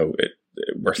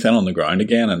 We're thin on the ground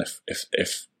again, and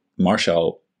if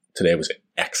Martial today was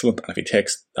excellent, and if he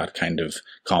takes that kind of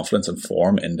confidence and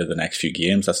form into the next few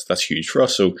games, that's huge for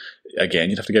us. So again,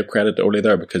 you'd have to give credit to Ole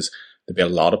there, because there'd be a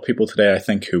lot of people today, I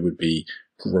think, who would be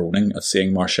groaning at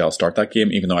seeing Martial start that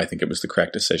game, even though I think it was the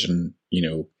correct decision,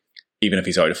 even if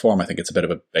he's out of form, I think it's a bit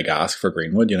of a big ask for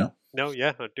Greenwood, you know? No,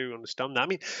 yeah, I do understand that. I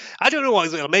mean, I don't know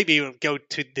what, maybe we'll go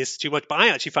to this too much, but I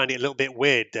actually find it a little bit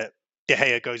weird that De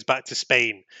Gea goes back to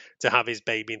Spain to have his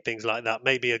baby and things like that.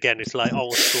 Maybe, again, it's like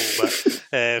old school,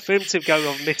 but for him to go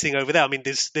on missing over there, I mean,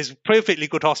 there's perfectly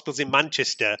good hospitals in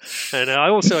Manchester. And I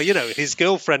also, his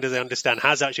girlfriend, as I understand,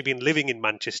 has actually been living in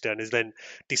Manchester and has then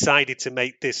decided to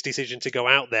make this decision to go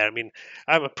out there. I mean,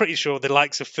 I'm pretty sure the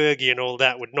likes of Fergie and all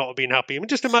that would not have been happy. I mean,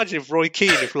 just imagine if Roy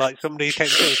Keane, if like somebody came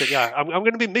to him and said, yeah, I'm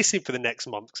going to be missing for the next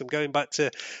month because I'm going back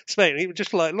to Spain. And he was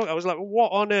just like, look, I was like,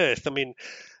 what on earth? I mean,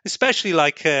 especially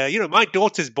like, my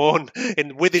daughter's born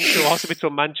in Withenshaw Hospital,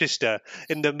 Manchester,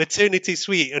 in the maternity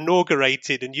suite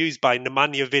inaugurated and used by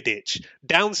Nemanja Vidic.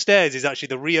 Downstairs is actually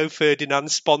the Rio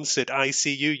Ferdinand sponsored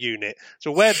ICU unit.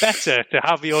 So where better to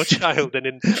have your child than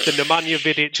in the Nemanja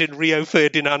Vidic and Rio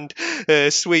Ferdinand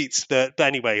suites? But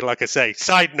anyway, like I say,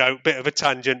 side note, bit of a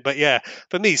tangent, but yeah,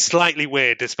 for me, slightly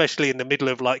weird, especially in the middle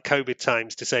of like COVID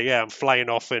times to say, yeah, I'm flying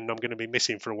off and I'm going to be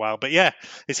missing for a while. But yeah,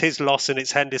 it's his loss and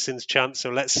it's Henderson's chance. So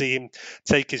let's see him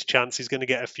take his chance. He's going to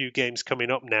get a few games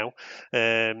coming up now.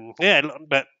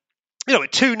 But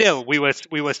at 2-0,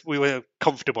 we were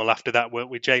comfortable after that, weren't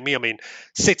we, Jamie? I mean,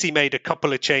 City made a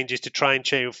couple of changes to try and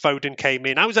change. Foden came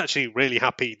in. I was actually really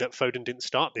happy that Foden didn't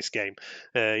start this game.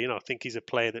 I think he's a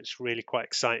player that's really quite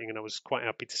exciting, and I was quite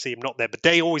happy to see him not there. But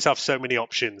they always have so many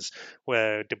options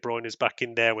where De Bruyne is back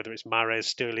in there, whether it's Mahrez,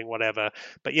 Sterling, whatever.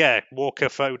 But yeah, Walker,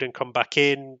 Foden come back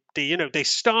in. They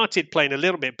started playing a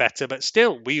little bit better, but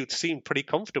still, we seemed pretty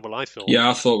comfortable, I thought. Yeah,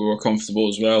 I thought we were comfortable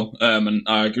as well. And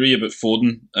I agree about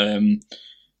Foden.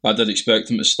 I did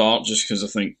expect him to start just because I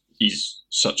think he's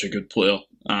such a good player.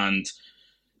 And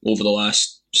over the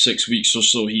last 6 weeks or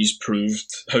so, he's proved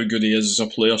how good he is as a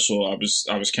player. So I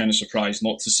was kind of surprised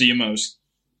not to see him. I was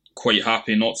quite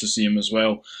happy not to see him as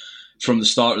well from the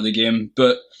start of the game.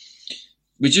 But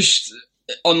we just,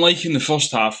 unlike in the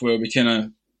first half where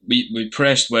we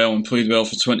pressed well and played well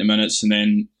for 20 minutes and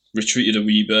then retreated a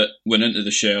wee bit, went into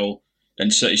the shell,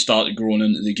 and City started growing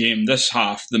into the game. This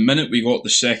half, the minute we got the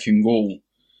second goal,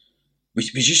 we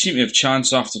just seemed to have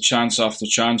chance after chance after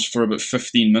chance for about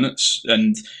 15 minutes.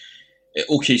 And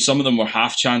okay, some of them were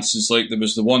half chances. Like there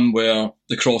was the one where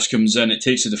the cross comes in, it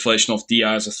takes the deflection off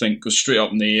Diaz, I think, goes straight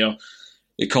up in the air.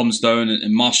 It comes down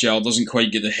and Martial doesn't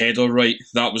quite get the header right.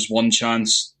 That was one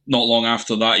chance. Not long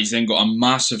after that, he's then got a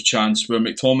massive chance where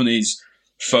McTominay's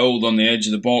fouled on the edge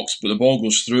of the box, but the ball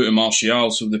goes through to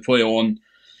Martial, so they play on.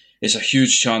 It's a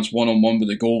huge chance one-on-one with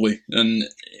the goalie, and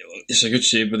it's a good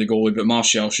save by the goalie, but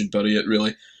Martial should bury it,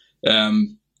 really.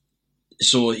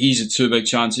 So he's had two big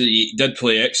chances. He did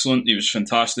play excellent. He was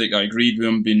fantastic. I agreed with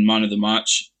him being man of the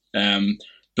match,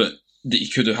 but he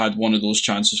could have had one of those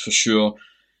chances for sure.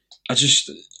 I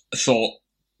just thought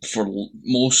for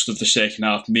most of the second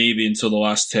half, maybe until the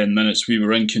last 10 minutes, we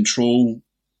were in control.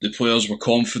 The players were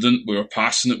confident. We were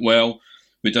passing it well.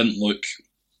 We didn't look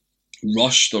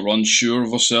rushed or unsure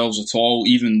of ourselves at all.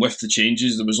 Even with the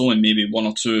changes, there was only maybe one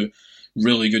or two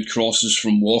really good crosses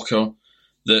from Walker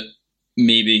that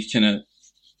maybe kind of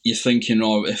you're thinking,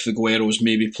 oh, if Aguero's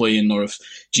maybe playing or if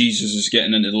Jesus is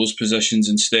getting into those positions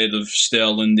instead of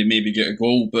Sterling, they maybe get a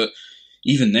goal. But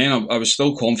even then, I was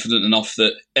still confident enough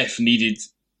that if needed,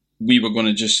 we were going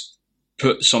to just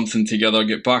put something together,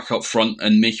 get back up front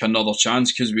and make another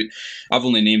chance, because I've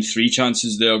only named 3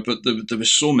 chances there, but there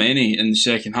was so many in the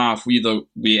second half. We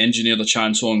engineered a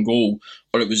chance on goal,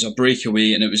 or it was a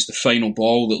breakaway and it was the final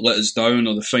ball that let us down,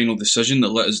 or the final decision that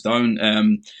let us down.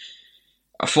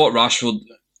 I thought Rashford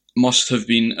must have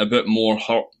been a bit more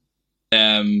hurt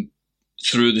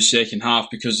through the second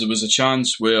half, because there was a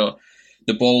chance where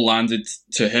the ball landed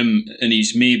to him and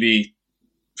he's maybe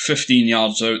 15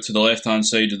 yards out to the left-hand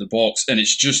side of the box, and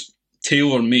it's just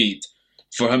tailor-made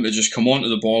for him to just come onto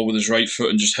the ball with his right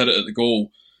foot and just hit it at the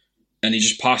goal, and he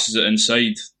just passes it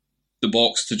inside the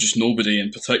box to just nobody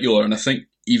in particular. And I think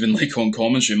even like on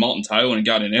commentary, Martin Tyler and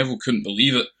Gary Neville couldn't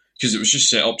believe it, because it was just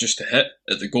set up just to hit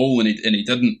at the goal, and he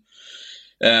didn't.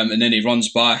 And then he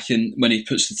runs back, and when he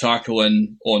puts the tackle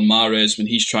in on Mahrez, when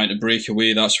he's trying to break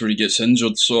away, that's where he gets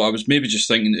injured. So I was maybe just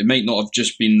thinking it might not have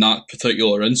just been that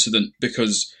particular incident,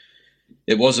 because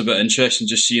it was a bit interesting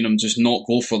just seeing him just not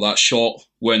go for that shot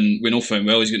when we know fine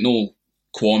well he's got no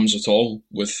qualms at all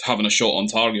with having a shot on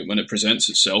target when it presents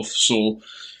itself. So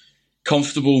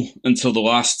comfortable until the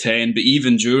last 10, but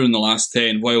even during the last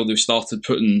 10, while they started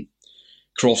putting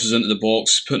crosses into the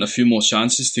box, putting a few more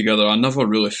chances together, I never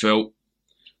really felt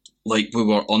like we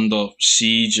were under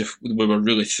siege, if we were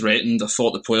really threatened. I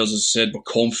thought the players, as I said, were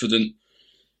confident,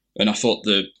 and I thought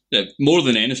more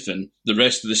than anything, the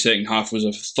rest of the second half was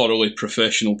a thoroughly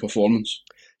professional performance.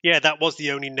 Yeah, that was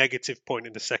the only negative point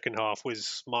in the second half,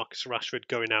 was Marcus Rashford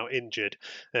going out injured.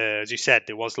 As you said,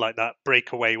 there was like that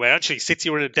breakaway where actually City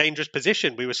were in a dangerous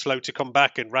position. We were slow to come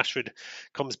back, and Rashford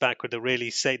comes back with a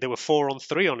really there were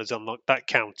 4-on-3 on us on that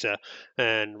counter,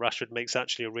 and Rashford makes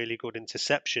actually a really good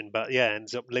interception, but yeah,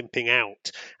 ends up limping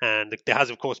out. And there has,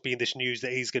 of course, been this news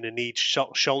that he's going to need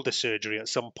shoulder surgery at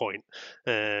some point,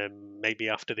 maybe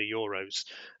after the Euros.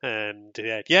 And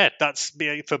yeah, that's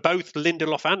for both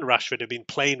Lindelof and Rashford have been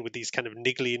playing with these kind of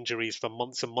niggly injuries for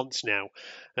months and months now,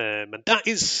 and that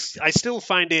is, I still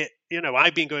find it,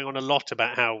 I've been going on a lot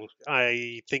about how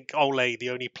I think Ole,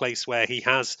 the only place where he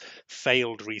has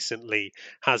failed recently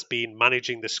has been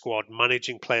managing the squad,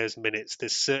 managing players' minutes.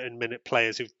 There's certain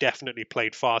players who've definitely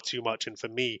played far too much, and for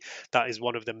me that is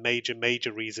one of the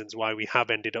major reasons why we have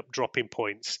ended up dropping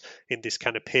points in this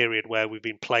kind of period where we've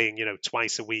been playing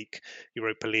twice a week,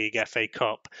 Europa League, FA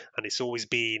Cup, and it's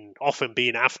often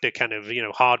been after kind of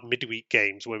hard midweek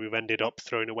games where we've ended up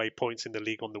throwing away points in the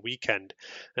league on the weekend.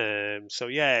 So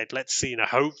yeah, let's see.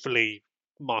 Hopefully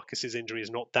Marcus's injury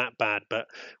is not that bad, but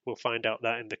we'll find out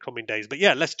that in the coming days. But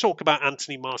yeah, let's talk about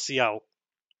Anthony Martial,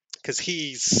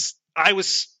 because I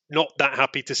was not that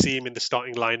happy to see him in the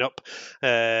starting lineup.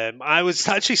 I was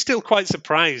actually still quite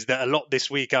surprised that a lot this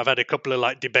week I've had a couple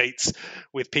of debates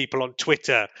with people on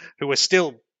Twitter who are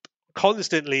still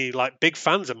constantly big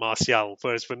fans of Martial,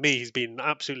 whereas for me he's been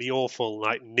absolutely awful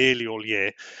nearly all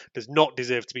year. Does not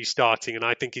deserve to be starting, and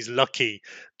I think he's lucky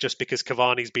just because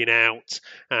Cavani's been out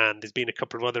and there's been a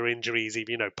couple of other injuries.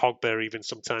 Even Pogba even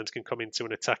sometimes can come into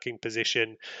an attacking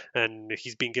position, and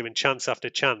he's been given chance after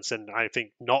chance, and I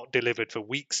think not delivered for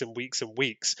weeks and weeks and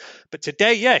weeks. But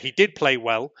today, yeah, he did play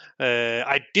well.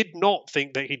 I did not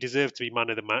think that he deserved to be man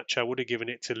of the match. I would have given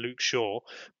it to Luke Shaw,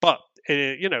 but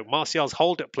Martial's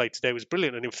hold-up play today was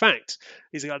brilliant, and in fact,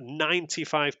 he's got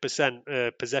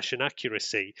 95% possession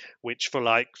accuracy, which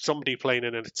for somebody playing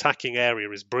in an attacking area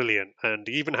is brilliant. And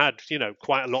he even had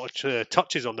quite a lot of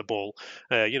touches on the ball,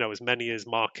 as many as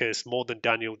Marcus, more than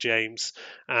Daniel James,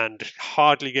 and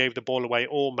hardly gave the ball away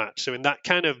all match. So in that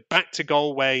kind of back to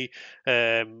goal way,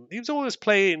 he was always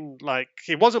playing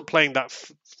he wasn't playing that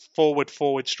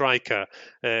forward striker.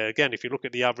 Again, if you look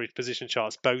at the average position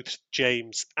charts, both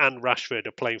James and Rashford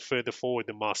are playing further forward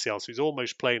than Martial, so he's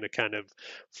almost playing a kind of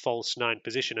false nine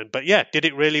position. But yeah, did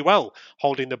it really well,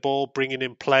 holding the ball, bringing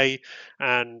in play,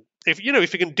 and if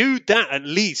you can do that, at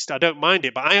least I don't mind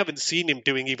it. But I haven't seen him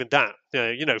doing even that.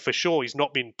 For sure, he's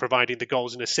not been providing the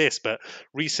goals and assists. But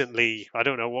recently, I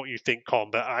don't know what you think,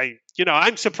 Con, but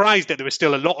I'm surprised that there were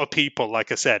still a lot of people,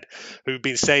 like I said, who've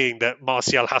been saying that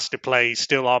Martial has to play,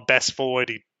 still our best forward.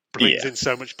 He brings in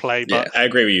so much play. But yeah, I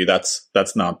agree with you.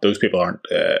 That's not, those people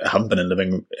haven't been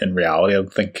living in reality, I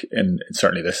don't think, in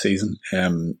certainly this season.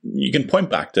 You can point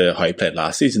back to how he played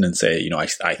last season and say,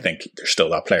 I think there's still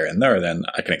that player in there, then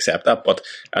I can accept that. But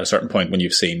at a certain point, when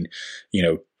you've seen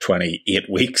 28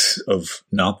 weeks of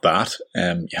not that,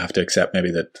 you have to accept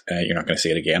maybe that you're not going to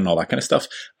see it again and all that kind of stuff.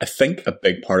 I think a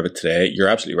big part of it today, you're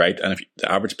absolutely right, and the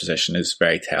average position is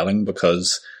very telling,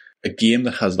 because a game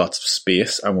that has lots of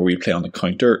space and where we play on the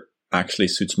counter actually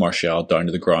suits Martial down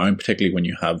to the ground, particularly when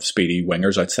you have speedy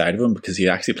wingers outside of him, because he's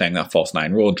actually playing that false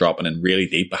nine role and dropping in really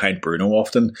deep behind Bruno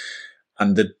often.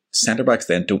 And the centre-backs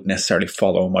then don't necessarily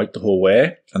follow him out the whole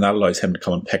way, and that allows him to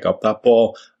come and pick up that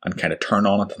ball and kind of turn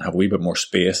on it and have a wee bit more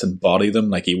space and body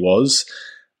them like he was,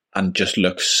 and just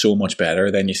looks so much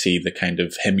better. Then you see the kind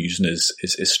of him using his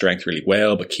strength really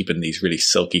well, but keeping these really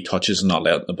silky touches and not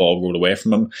letting the ball roll away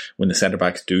from him. When the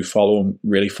centre-backs do follow him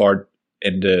really far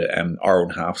into our own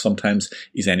half, sometimes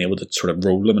he's then able to sort of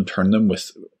roll them and turn them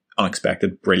with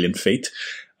unexpected brilliant feet,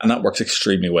 and that works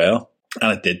extremely well.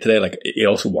 And it did today. He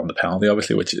also won the penalty,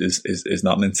 obviously, which is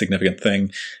not an insignificant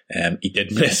thing. He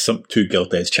did miss two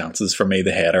gilt-edged chances for me,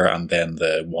 the header and then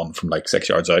the one from 6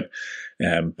 yards out.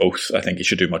 Both I think he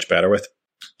should do much better with.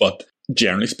 But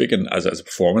generally speaking, as a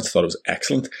performance, I thought it was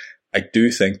excellent. I do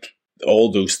think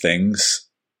all those things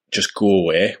just go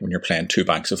away when you're playing two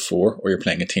banks of four, or you're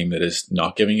playing a team that is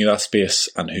not giving you that space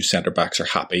and whose centre-backs are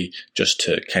happy just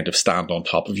to kind of stand on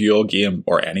top of you all game,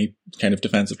 or any kind of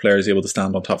defensive player is able to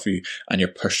stand on top of you, and you're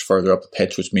pushed further up the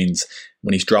pitch, which means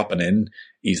when he's dropping in,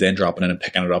 he's then dropping in and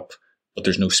picking it up, but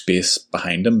there's no space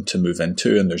behind him to move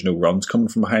into, and there's no runs coming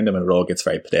from behind him, and it all gets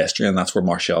very pedestrian. That's where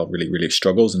Martial really, really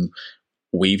struggles, and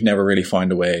we've never really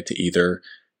found a way to either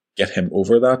get him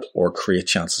over that or create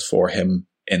chances for him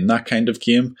in that kind of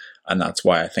game. And that's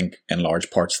why I think in large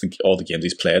parts all the games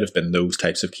he's played have been those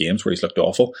types of games where he's looked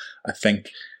awful. I think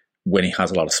when he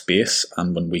has a lot of space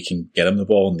and when we can get him the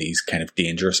ball in these kind of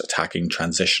dangerous attacking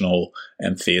transitional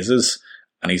phases,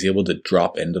 and he's able to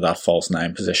drop into that false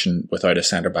nine position without a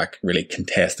centre-back really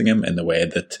contesting him in the way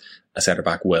that a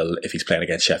centre-back will if he's playing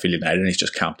against Sheffield United and he's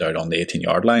just camped out on the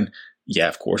 18-yard line. Yeah,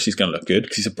 of course he's going to look good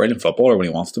because he's a brilliant footballer when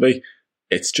he wants to be.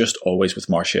 It's just always with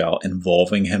Martial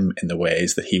involving him in the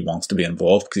ways that he wants to be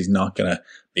involved, because he's not going to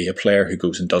be a player who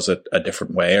goes and does it a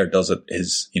different way, or does it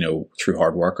through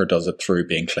hard work, or does it through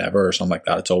being clever or something like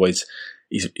that. It's always,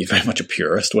 he's very much a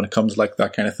purist when it comes to like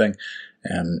that kind of thing.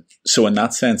 So in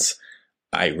that sense,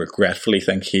 I regretfully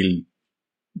think he'll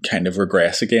kind of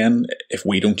regress again if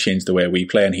we don't change the way we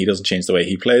play and he doesn't change the way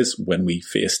he plays when we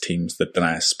face teams that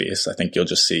deny us space. I think you'll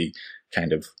just see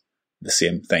kind of the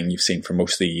same thing you've seen for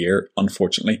most of the year,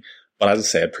 unfortunately. But as I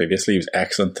said previously, he was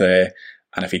excellent today.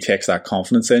 And if he takes that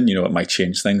confidence in, it might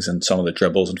change things, and some of the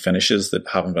dribbles and finishes that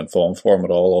haven't been falling for him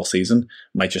at all season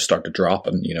might just start to drop.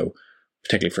 And,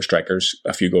 particularly for strikers,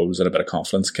 a few goals and a bit of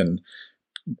confidence can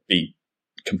be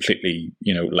completely,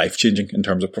 life-changing in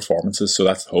terms of performances. So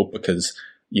that's the hope, because,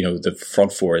 the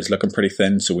front four is looking pretty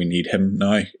thin. So we need him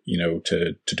now,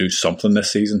 to do something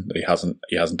this season that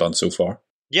he hasn't done so far.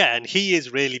 Yeah, and he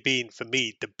has really been, for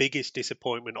me, the biggest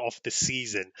disappointment of the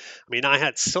season. I mean, I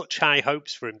had such high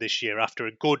hopes for him this year after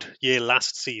a good year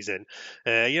last season.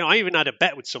 I even had a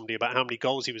bet with somebody about how many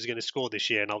goals he was going to score this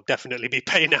year, and I'll definitely be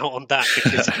paying out on that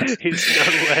because he's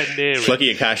nowhere near it. Lucky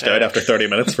you cashed out after 30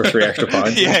 minutes for £3 extra.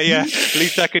 Yeah. At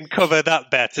least I can cover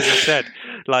that bet, as I said.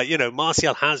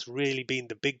 Martial has really been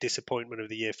the big disappointment of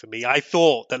the year for me. I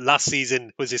thought that last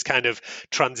season was this kind of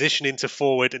transition into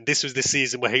forward, and this was the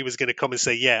season where he was going to come and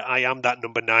say, yeah, I am that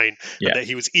number 9, and that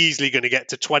he was easily going to get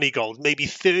to 20 goals, maybe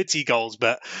 30 goals.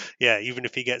 But yeah, even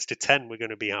if he gets to 10, we're going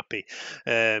to be happy.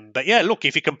 But yeah, look,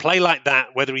 if he can play like that,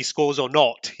 whether he scores or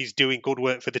not, he's doing good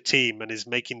work for the team and is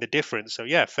making the difference. So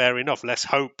yeah, fair enough. Let's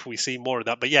hope we see more of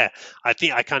that. But yeah, I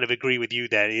think I kind of agree with you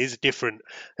there. It is different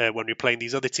when we're playing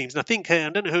these other teams. And I think, I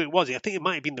don't know who it was, I think it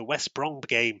might have been the West Brom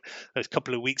game a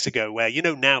couple of weeks ago, where,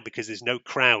 now because there's no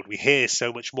crowd, we hear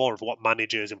so much more of what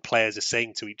managers and players are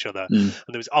saying to each other.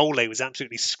 And there was Ole was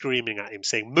absolutely screaming at him,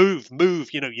 saying, move,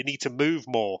 you need to move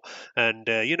more. And,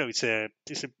 it's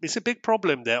a big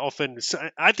problem there often. So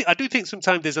I do think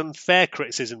sometimes there's unfair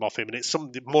criticism of him, and it's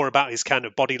something more about his kind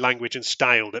of body language and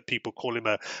style that people call him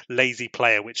a lazy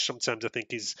player, which sometimes I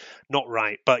think is not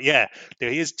right. But yeah,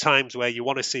 there is times where you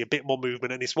want to see a bit more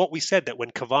movement, and it's what we said, that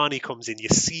when Cavani comes in, you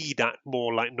see that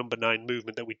more like number 9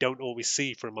 movement that we don't always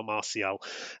see from a Martial.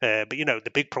 But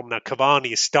the big problem now,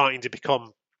 Cavani is starting to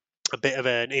become a bit of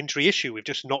an injury issue. We've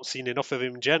just not seen enough of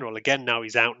him in general. Again, now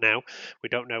he's out now. We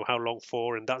don't know how long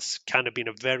for, and that's kind of been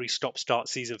a very stop-start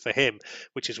season for him,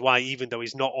 which is why even though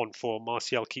he's not on form,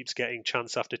 Martial keeps getting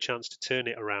chance after chance to turn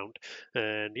it around.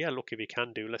 And yeah, look, if he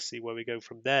can do, let's see where we go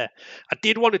from there. I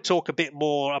did want to talk a bit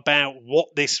more about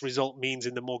what this result means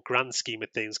in the more grand scheme of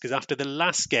things, because after the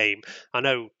last game, I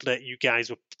know that you guys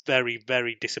were very,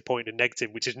 very disappointed and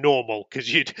negative, which is normal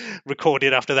because you'd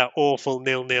recorded after that awful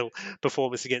 0-0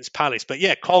 performance against Palace. But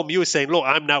yeah, Colm, you were saying, look,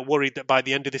 I'm now worried that by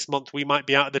the end of this month we might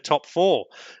be out of the top 4.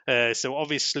 So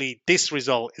obviously this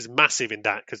result is massive in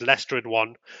that, because Leicester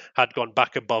had gone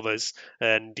back above us,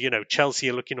 and Chelsea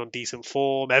are looking on decent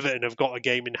form. Everton have got a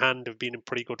game in hand, have been in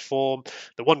pretty good form.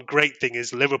 The one great thing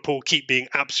is Liverpool keep being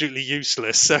absolutely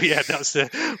useless. So yeah, that's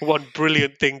the one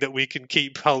brilliant thing that we can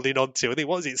keep holding on to. I think,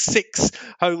 what was it, 6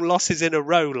 home losses in a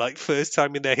row, like first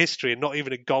time in their history, and not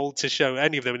even a goal to show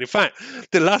any of them. And in fact,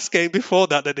 the last game before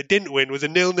that they didn't win was a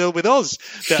 0-0 with us,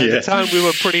 that at the time we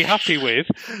were pretty happy with.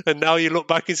 And now you look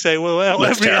back and say, well,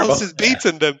 everyone else has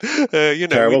beaten them. We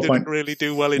didn't really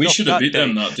do well enough. We should have beat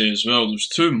them that day as well. There was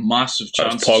 2 massive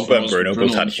chances. Pogba and Bruno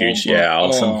both had huge.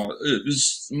 Alisson. It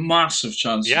was massive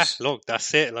chances. Yeah, look,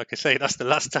 that's it. Like I say, that's the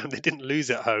last time they didn't lose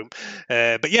at home.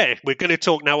 But yeah, we're going to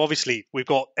talk now. Obviously, we've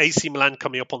got AC Milan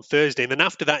coming up on Thursday, and then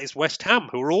after that is West Ham,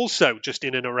 who are also just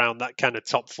in and around that kind of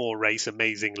top 4 race,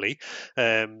 amazingly.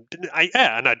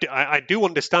 I do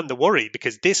understand the worry,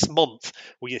 because this month,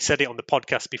 we said it on the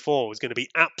podcast before, was going to be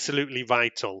absolutely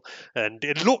vital. And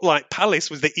it looked like Palace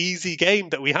was the easy game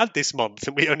that we had this month,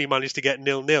 and we only managed to get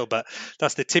 0-0. But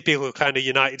that's the typical kind of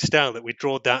United style, that we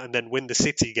draw that and then win the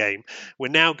City game. We're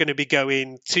now going to be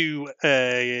going to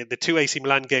the 2 AC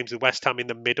Milan games with West Ham in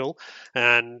the middle.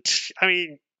 And I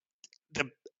mean,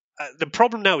 the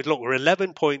problem now is, look, we're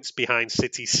 11 points behind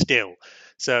City still.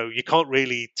 So you can't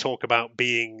really talk about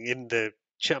being in the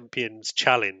Champions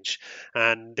Challenge.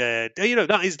 And,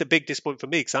 that is the big disappointment for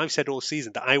me, because I've said all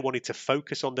season that I wanted to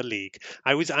focus on the league.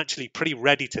 I was actually pretty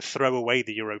ready to throw away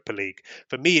the Europa League.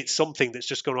 For me, it's something that's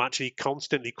just going to actually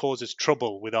constantly cause us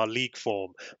trouble with our league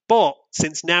form. But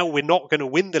since now we're not going to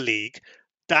win the league,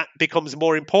 that becomes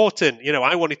more important.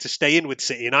 I wanted to stay in with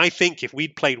City, and I think if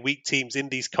we'd played weak teams in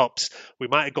these cups, we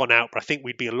might have gone out, but I think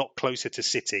we'd be a lot closer to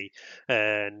City.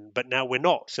 But now we're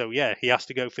not. So yeah, he has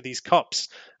to go for these cups.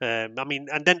 And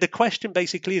then the question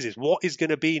basically is what is going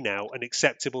to be now an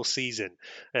acceptable season?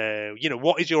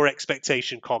 What is your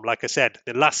expectation, Com? Like I said,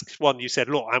 the last one you said,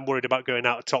 look, I'm worried about going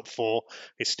out of top 4.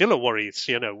 It's still a worry. It's,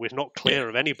 we're not clear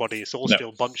of anybody. It's all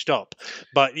still bunched up.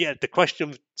 But yeah, the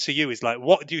question to you is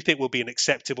what do you think will be an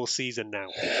acceptable season now?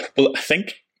 Well, I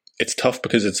think it's tough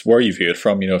because it's where you view it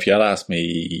from. If you had asked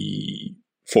me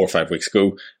 4 or 5 weeks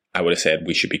ago, I would have said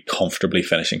we should be comfortably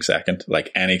finishing second. Like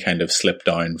any kind of slip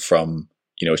down from,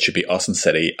 it should be us and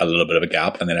City, a little bit of a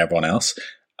gap, and then everyone else.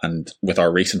 And with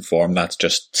our recent form, that's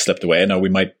just slipped away. Now we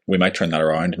might turn that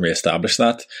around and reestablish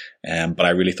that. But I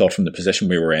really thought from the position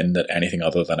we were in that anything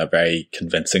other than a very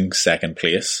convincing second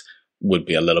place would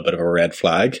be a little bit of a red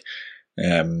flag.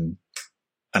 And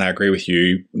I agree with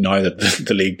you. Now that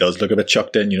the league does look a bit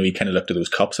chucked in, you kind of look to those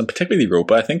cups, and particularly the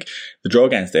Europa. I think the draw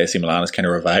against AC Milan has kind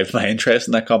of revived my interest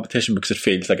in that competition because it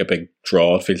feels like a big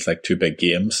draw. It feels like 2 big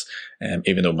games.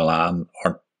 Even though Milan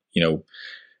aren't,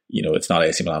 it's not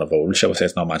AC Milan of old, shall we say.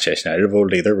 It's not Manchester United of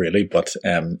old either, really. But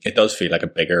it does feel like a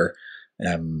bigger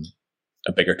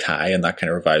tie, and that kind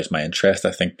of revives my interest.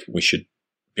 I think we should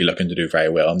be looking to do very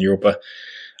well in Europa,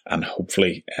 and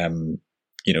hopefully,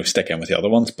 stick in with the other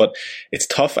ones. But it's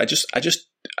tough. I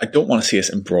don't want to see us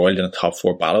embroiled in a top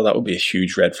 4 battle. That would be a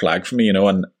huge red flag for me,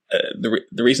 And the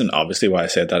reason, obviously, why I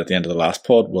said that at the end of the last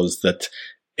pod was that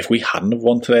if we hadn't have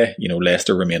won today,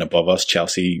 Leicester remain above us.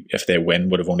 Chelsea, if they win,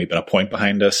 would have only been a point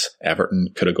behind us. Everton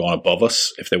could have gone above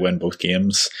us if they win both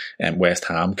games, and West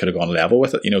Ham could have gone level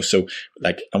with it. So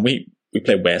and we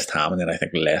play West Ham and then I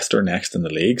think Leicester next in the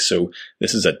league. So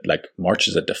this is March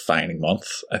is a defining month,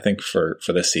 I think, for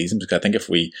this season, because I think if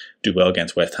we do well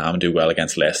against West Ham and do well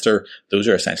against Leicester, those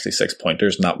are essentially 6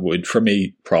 pointers, and that would, for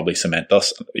me, probably cement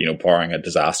us, barring a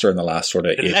disaster in the last sort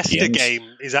of 8 games. The Leicester game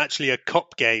is actually a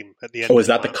cup game at the end. Oh, is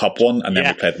that the cup one? And then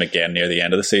we played them again near the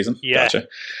end of the season? Yeah. Gotcha.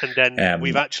 And then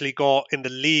we've actually got, in the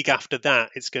league after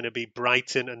that, it's going to be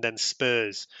Brighton and then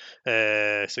Spurs.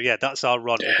 That's our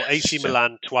run. We've got AC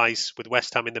Milan twice with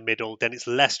West Ham in the middle. Then it's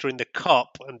Leicester in the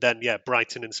cup, and then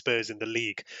Brighton and Spurs in the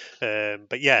league.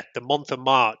 The month of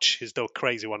March is the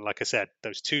crazy one. Like I said,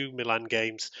 those 2 Milan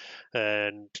games,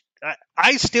 and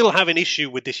I still have an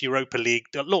issue with this Europa League.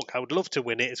 Look, I would love to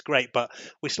win it. It's great, but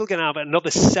we're still going to have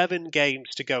another 7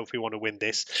 games to go if we want to win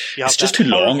this. It's just too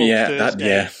long. That's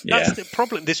the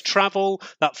problem. This travel,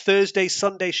 that Thursday,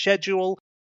 Sunday schedule.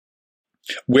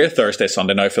 We're Thursday,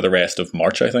 Sunday now for the rest of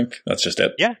March, I think. That's just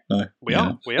it. Yeah, we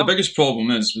are. The biggest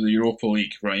problem is with the Europa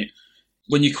League, right?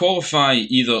 When you qualify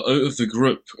either out of the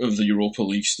group of the Europa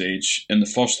League stage in the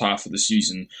first half of the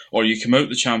season, or you come out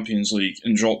the Champions League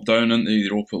and drop down into the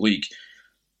Europa League,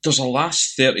 there's a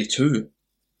last 32.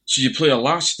 So you play a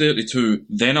last 32,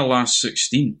 then a last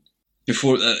 16.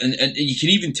 Before, and you can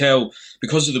even tell,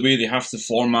 because of the way they have to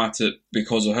format it,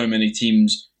 because of how many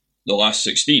teams the last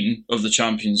 16 of the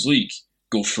Champions League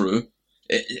go through,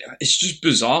 it's just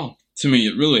bizarre to me.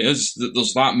 It really is that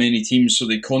there's that many teams, so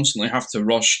they constantly have to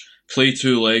rush, play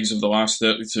 2 legs of the last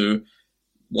 32,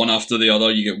 one after the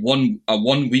other. You get a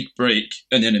 1 week break,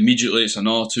 and then immediately it's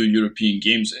another 2 European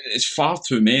games. It's far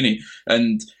too many.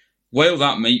 And while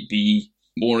that might be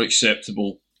more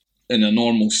acceptable in a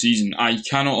normal season, I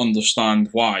cannot understand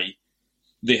why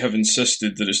they have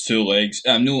insisted that it's 2 legs.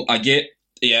 I get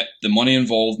the money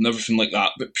involved and everything like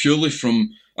that, but purely from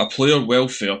a player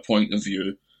welfare point of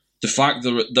view, the fact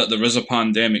that there is a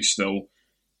pandemic still,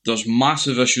 there's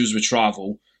massive issues with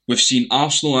travel. We've seen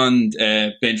Arsenal and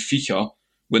Benfica,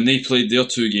 when they played their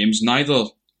 2 games, neither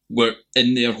were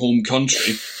in their home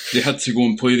country. They had to go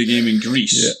and play the game in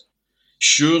Greece. Yeah.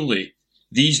 Surely,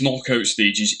 these knockout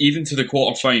stages, even to the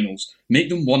quarterfinals, make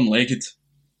them one-legged.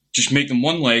 Just make them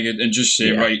one-legged and just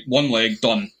say, right, 1 leg,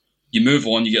 done. You move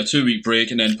on, you get a 2 week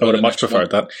break, and then... I would have much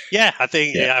preferred that. Yeah, I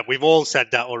think, we've all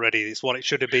said that already. It's what it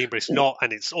should have been, but it's not,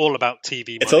 and it's all about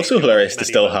TV. It's also hilarious to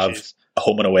still have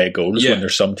home and away goals when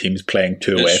there's some teams playing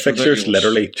 2 away fixtures,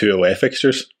 literally 2 away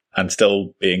fixtures, and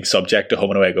still being subject to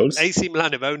home and away goals. AC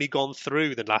Milan have only gone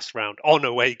through the last round on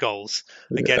away goals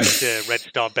against Red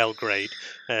Star Belgrade.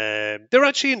 They're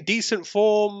actually in decent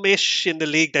form-ish in the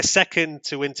league. They're second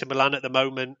to Inter Milan at the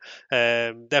moment.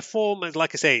 Their form,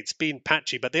 like I say, it's been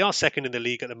patchy, but they are second in the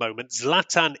league at the moment.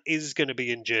 Zlatan is going to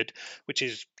be injured, which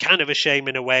is kind of a shame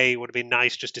in a way. It would have been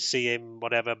nice just to see him,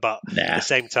 whatever, but at the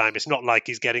same time, it's not like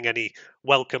he's getting any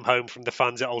welcome home from the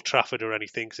fans at Old Trafford or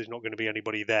anything, because there's not going to be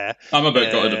anybody there. I'm a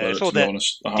bit gutted about it, to be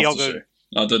honest, I have to say.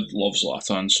 I did love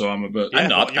Zlatan, so I'm a bit... I'm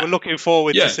not. You were looking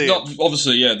forward to seeing him.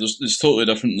 Obviously, yeah, it's totally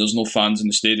different. There's no fans in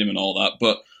the stadium and all that,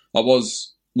 but I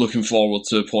was looking forward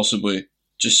to possibly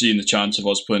just seeing the chance of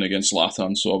us playing against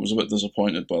Zlatan, so I was a bit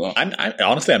disappointed by that.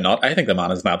 Honestly, I'm not. I think the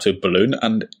man is an absolute balloon,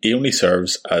 and he only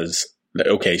serves as...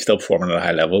 Okay, he's still performing at a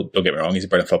high level. Don't get me wrong, he's a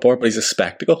brilliant footballer, but he's a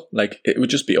spectacle. Like, it would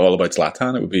just be all about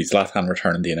Zlatan. It would be Zlatan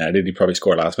returning to United. He'd probably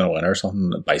score a last-minute winner or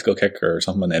something, a bicycle kick or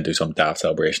something, and then do some daft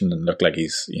celebration and look like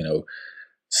he's,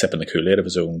 sipping the Kool-Aid of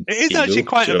his own. It is actually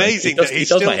quite amazing that he's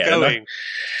still going.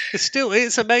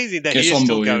 It's amazing that he is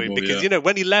still going because,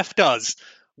 when he left us,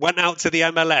 went out to the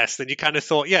MLS, then you kind of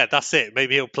thought, yeah, that's it.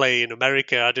 Maybe he'll play in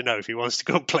America. I don't know if he wants to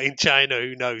go and play in China.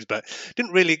 Who knows? But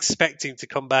didn't really expect him to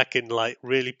come back and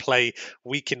really play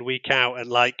week in, week out.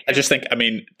 And I just think,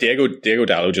 Diego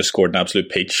Dallo just scored an absolute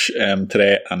peach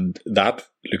today, and that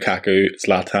Lukaku,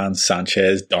 Zlatan,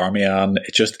 Sanchez, Darmian,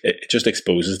 it just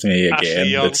exposes to me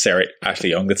again that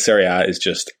Ashley Young, that Serie A is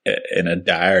just in a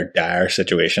dire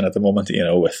situation at the moment,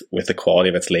 with the quality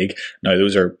of its league. Now,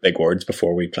 those are big words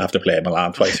before we have to play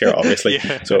Milan twice here, obviously.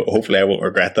 Yeah. So hopefully I won't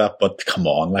regret that, but come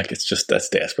on, that's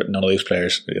desperate. None of those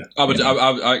players. Yeah,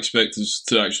 I expect us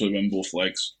to actually win both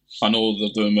legs. I know they're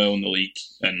doing well in the league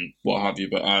and what have you,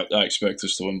 but I expect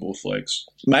us to win both legs.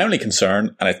 My only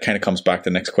concern, and it kind of comes back to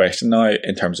the next question now,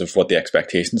 in terms of what the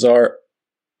expectations are,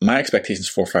 my expectations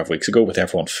 4 or 5 weeks ago with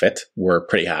everyone fit were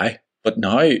pretty high. But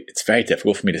now it's very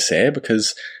difficult for me to say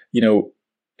because,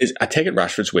 I take it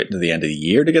Rashford's waiting to the end of the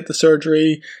year to get the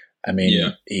surgery.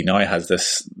 He now has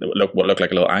this what looked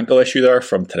like a little ankle issue there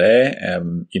from today.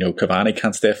 Cavani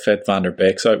can't stay fit. Van der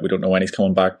Beek's out. We don't know when he's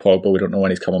coming back. Pogba, we don't know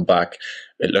when he's coming back.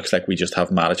 It looks like we just have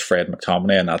Matic, Fred,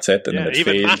 McTominay, and that's it.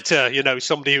 Even Mata,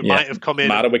 somebody who might have come in.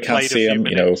 Mata, we can't see him.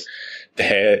 De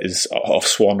Gea is off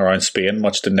swan around Spain,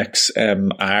 much to Nick's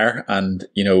ire. And,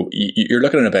 you're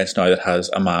looking at a bench now that has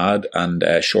Ahmad and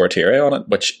Shoretire on it,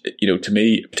 which, to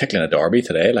me, particularly in a derby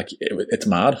today, it's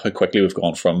mad how quickly we've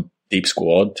gone from deep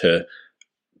squad to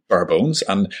bare bones.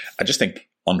 And I just think,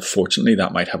 unfortunately,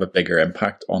 that might have a bigger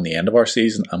impact on the end of our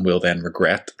season, and we'll then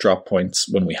regret drop points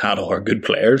when we had all our good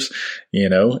players,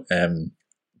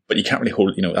 but you can't really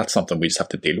hold, that's something we just have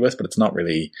to deal with, but it's not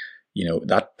really,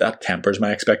 that tempers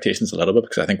my expectations a little bit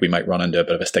because I think we might run into a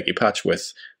bit of a sticky patch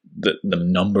with the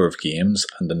number of games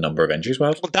and the number of injuries we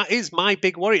have. Well, that is my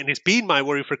big worry, and it's been my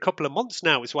worry for a couple of months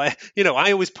now. It's why,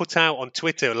 I always put out on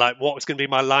Twitter what's going to be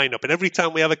my lineup, and every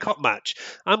time we have a cup match,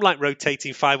 I'm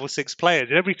rotating 5 or 6 players,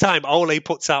 and every time Ole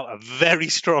puts out a very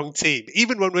strong team,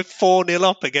 even when we're 4-0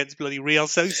 up against bloody Real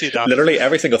Sociedad. Literally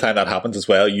every single time that happens as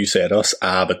well, you say to us,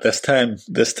 but this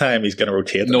time he's going to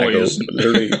rotate. No, he isn't.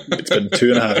 Literally, it's been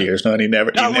 2.5 years now, and he never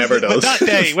does. But that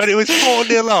day when it was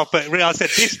 4-0 up at Real, I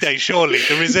said, this day surely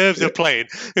the reserves are playing.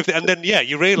 And then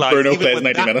you realise Bruno plays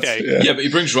 90 minutes. Yeah, but he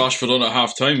brings Rashford on at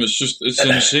half time. It's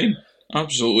insane.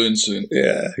 Absolutely insane.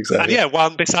 Yeah, exactly. And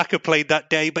Wan-Bissaka played that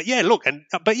day. But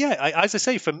as I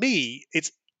say, for me,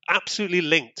 it's absolutely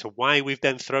linked to why we've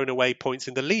then thrown away points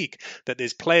in the league. That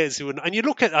there's players who, and you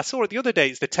look at, I saw it the other day,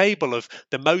 it's the table of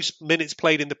the most minutes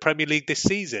played in the Premier League this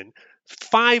season.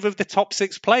 5 of the top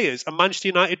 6 players are Manchester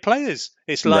United players.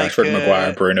 It's Rashford,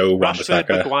 Maguire, Bruno, Rashford, Wan-Bissaka.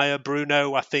 Maguire,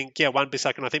 Bruno, I think,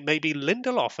 Wan-Bissaka, and I think maybe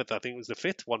Lindelof, I think was the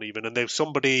 5th one even. And there's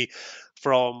somebody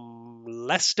from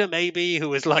Leicester maybe who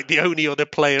was the only other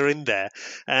player in there.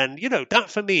 And, that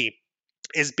for me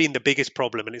has been the biggest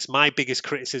problem, and it's my biggest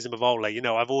criticism of Ole.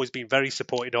 I've always been very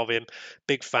supportive of him,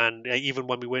 big fan. Even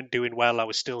when we weren't doing well, I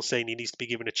was still saying he needs to be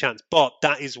given a chance. But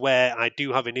that is where I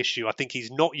do have an issue. I think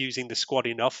he's not using the squad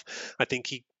enough. I think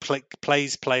he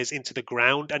plays players into the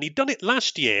ground, and he'd done it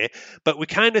last year, but we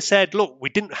kind of said, look, we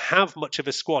didn't have much of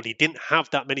a squad. He didn't have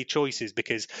that many choices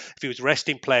because if he was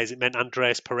resting players, it meant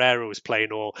Andreas Pereira was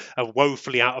playing, or a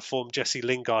woefully out of form Jesse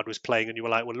Lingard was playing, and you were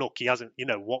like, well, look, he hasn't,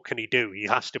 what can he do? He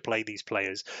has to play these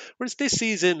players. Whereas this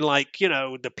season,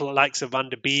 the likes of Van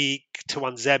der Beek,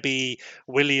 Tuanzebe,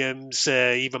 Williams,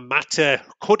 even Mata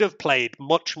could have played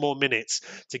much more minutes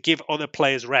to give other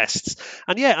players rests.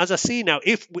 And as I see now,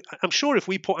 I'm sure if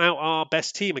we put out our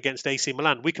best team against AC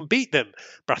Milan, we can beat them.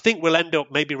 But I think we'll end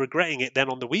up maybe regretting it then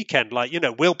on the weekend.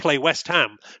 We'll play West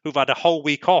Ham, who've had a whole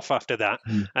week off after that.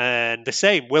 And the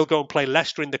same, we'll go and play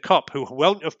Leicester in the Cup, who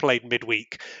won't have played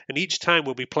midweek. And each time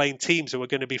we'll be playing teams who are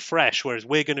going to be fresh, whereas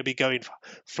we're going to be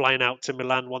flying out to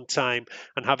Milan one time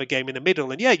and have a game in the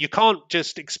middle. And you can't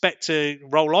just expect to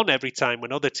roll on every time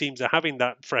when other teams are having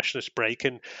that freshness break.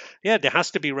 And there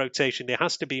has to be rotation. There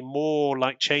has to be more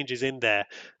changes in there.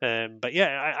 But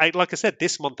I like I said,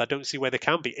 this month I don't see where there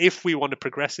can be if we want to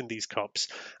progress in these cups.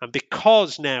 And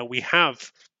because now we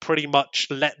have pretty much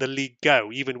let the league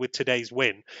go, even with today's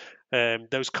win,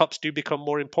 those cups do become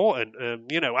more important.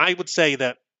 I would say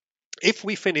that if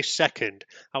we finish second,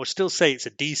 I would still say it's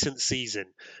a decent season.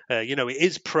 It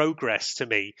is progress to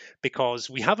me because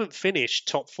we haven't finished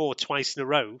top four twice in a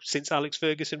row since Alex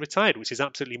Ferguson retired, which is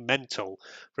absolutely mental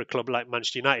for a club like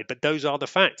Manchester United. But those are the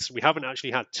facts. We haven't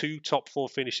actually had 2 top 4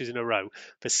 finishes in a row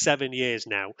for 7 years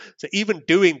now. So even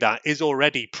doing that is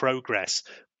already progress.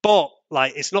 But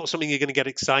it's not something you're going to get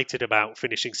excited about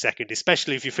finishing second,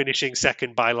 especially if you're finishing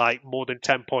second by more than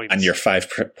 10 points. And you're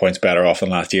 5 points better off than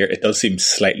last year. It does seem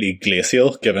slightly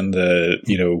glacial given the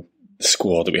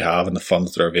squad that we have and the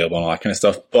funds that are available and all that kind of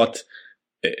stuff. But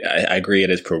I agree, it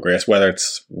is progress. Whether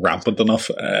it's rampant enough,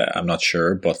 I'm not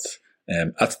sure. But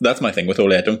that's my thing with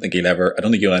Ole. I don't think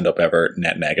he'll end up ever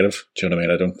net negative. Do you know what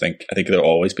I mean? I think there'll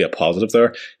always be a positive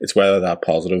there. It's whether that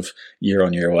positive year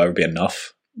on year will ever be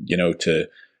enough, to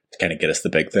kind of get us the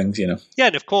big things, Yeah,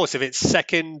 and of course, if it's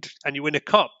second and you win a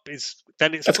cup,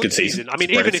 then it's a good season. I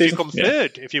mean, even if you come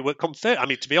third,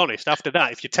 to be honest, after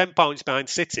that, if you're 10 points behind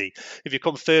City, if you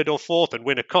come third or fourth and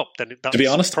win a cup, then that's, to be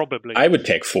honest, probably. I would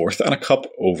take fourth and a cup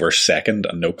over second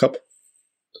and no cup.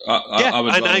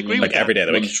 I agree with that. Every day of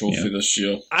the week. Trophy this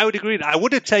year. I would agree. I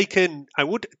would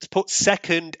put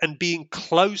second and being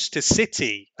close to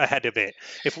City ahead of it.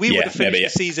 If we would have finished the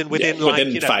season within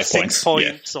 5 6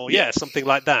 points or something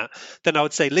like that, then I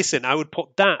would say, listen, I would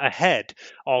put that ahead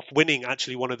of winning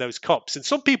actually one of those cups. And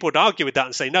some people would argue with that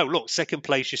and say, no, look, second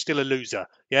place, you're still a loser.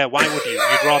 Yeah, why would you?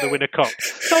 You'd rather win a cup.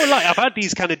 So I've had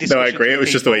these kind of discussions. No, I agree. It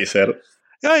was just the way you said it.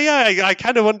 Yeah, I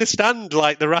kind of understand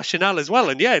the rationale as well.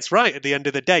 And yeah, it's right at the end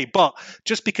of the day. But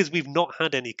just because we've not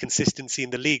had any consistency in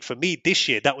the league, for me this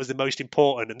year, that was the most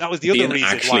important. And that was the other reason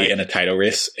actually why. In a title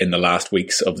race in the last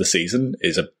weeks of the season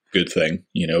is a good thing.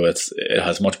 It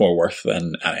has much more worth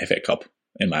than an FA Cup,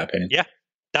 in my opinion. Yeah,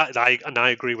 I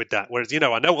agree with that. Whereas, I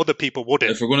know other people wouldn't.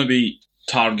 If we're going to be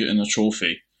targeting a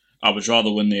trophy, I would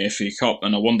rather win the FA Cup.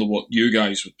 And I wonder what you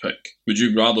guys would pick. Would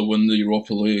you rather win the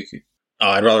Europa League? Oh,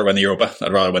 I'd rather win the Europa.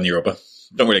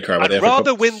 Don't really care about the FA Cup. I'd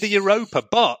rather win the Europa,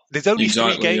 but there's only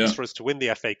 3 games for us to win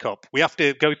the FA Cup. We have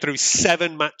to go through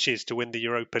 7 matches to win the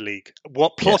Europa League.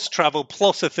 Plus travel,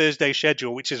 plus a Thursday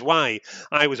schedule, which is why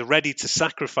I was ready to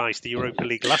sacrifice the Europa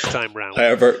League last time round.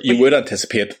 However, you would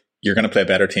anticipate you're going to play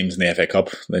better teams in the FA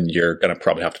Cup than you're going to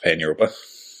probably have to play in Europa.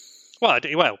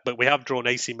 Well, but we have drawn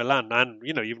AC Milan and,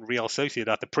 even Real Sociedad.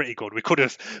 They're pretty good. We could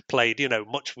have played,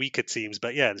 much weaker teams.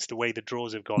 But yeah, it's the way the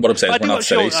draws have gone. What I'm saying is we're not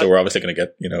City, so we're obviously going to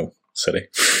get, City.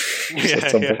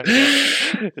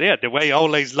 Yeah, the way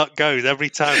Ole's luck goes,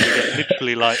 every time we get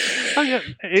literally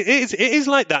it is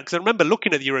like that. Because I remember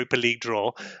looking at the Europa League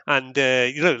draw and,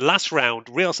 last round,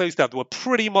 Real Sociedad were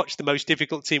pretty much the most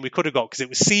difficult team we could have got because it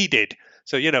was seeded.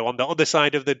 So, on the other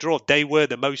side of the draw, they were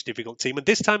the most difficult team. And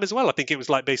this time as well, I think it was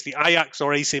basically Ajax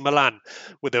or AC Milan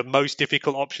were the most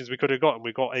difficult options we could have got, and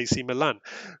we got AC Milan.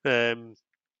 And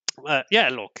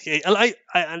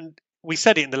we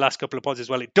said it in the last couple of pods as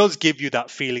well. It does give you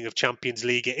that feeling of Champions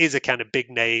League. It is a kind of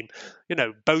big name.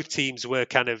 Both teams were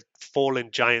kind of fallen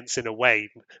giants in a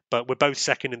way, but we're both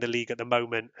second in the league at the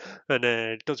moment. And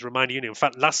it does remind you, in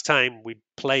fact, last time we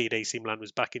played AC Milan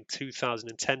was back in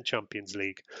 2010 Champions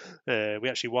League. We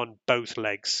actually won both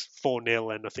legs,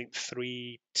 4-0 and I think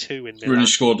 3-2 in Milan. Rooney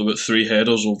scored about 3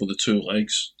 headers over the 2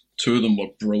 legs. 2 of them were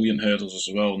brilliant headers as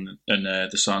well in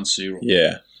the San Siro.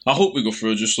 Yeah. I hope we go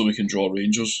through just so we can draw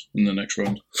Rangers in the next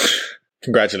round.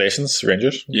 Congratulations,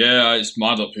 Rangers. Yeah, it's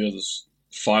mad up here. There's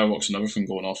fireworks and everything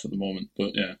going off at the moment.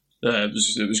 But yeah, it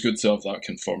was good to have that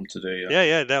confirmed today.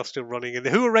 Yeah, they're still running. And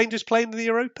who are Rangers playing in the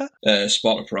Europa?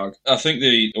 Sparta Prague. I think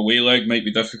the away leg might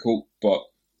be difficult, but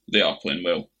they are playing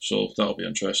well. So that'll be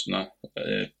interesting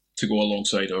to go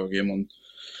alongside our game on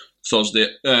Thursday.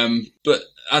 But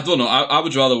I don't know. I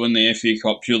would rather win the FA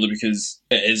Cup purely because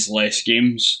it is less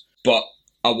games. But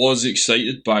I was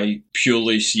excited by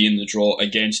purely seeing the draw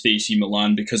against AC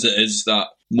Milan because it is that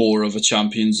more of a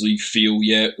Champions League feel.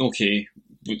 Yeah, okay,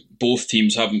 both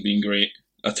teams haven't been great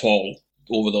at all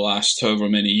over the last however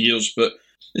many years, but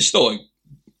it's still a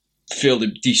fairly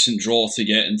decent draw to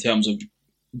get in terms of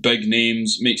big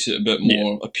names, makes it a bit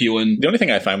more appealing. The only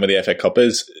thing I find with the FA Cup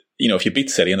is, if you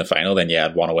beat City in the final, then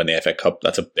I'd want to win the FA Cup.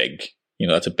 That's a big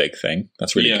thing.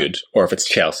 That's really good. Or if it's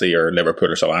Chelsea or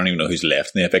Liverpool or so, I don't even know who's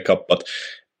left in the FA Cup, but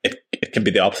it can be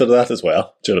the opposite of that as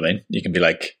well. Do you know what I mean? You can be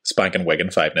spanking Wigan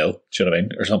 5-0, do you know what I mean?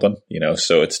 Or something,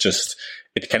 so it's just,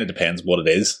 it kind of depends what it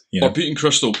is. Or beating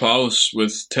Crystal Palace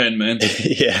with 10 men.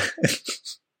 Yeah.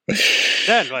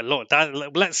 Yeah, right, look,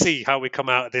 let's see how we come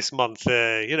out this month.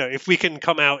 If we can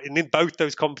come out in both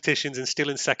those competitions and still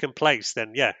in second place,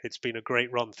 then yeah, it's been a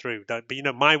great run through. But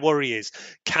my worry is,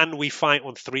 can we fight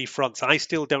on three fronts? I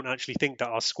still don't actually think that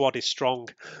our squad is strong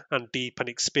and deep and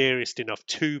experienced enough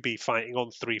to be fighting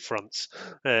on three fronts.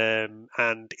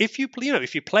 And if you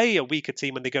play a weaker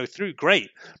team and they go through, great,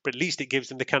 but at least it gives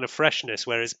them the kind of freshness.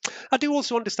 Whereas I do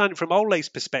also understand it from Ole's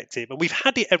perspective, and we've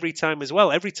had it every time as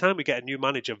well. Every time we get a new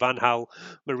manager, Van Gaal,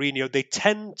 Mourinho, they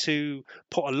tend to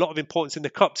put a lot of importance in the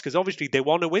cups because obviously they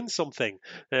want to win something.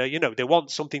 They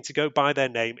want something to go by their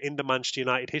name in the Manchester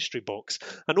United history books,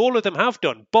 and all of them have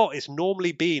done. But it's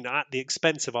normally been at the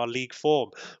expense of our league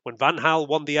form. When Van Gaal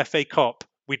won the FA Cup,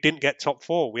 we didn't get top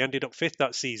four. We ended up fifth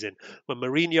that season. When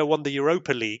Mourinho won the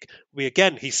Europa League,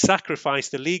 he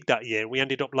sacrificed the league that year. We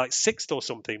ended up like sixth or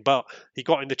something, but he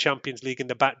got in the Champions League in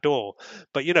the back door.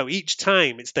 But, each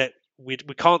time it's that we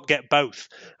can't get both.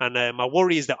 And my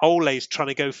worry is that Ole is trying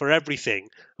to go for everything.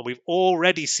 And we've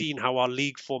already seen how our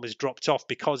league form has dropped off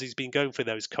because he's been going for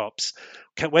those cups.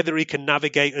 Whether he can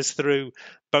navigate us through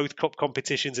both cup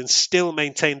competitions and still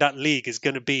maintain that league is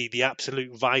going to be the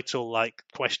absolute vital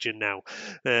question now.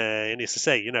 And as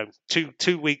I say,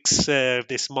 2 weeks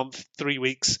this month, 3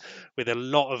 weeks with a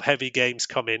lot of heavy games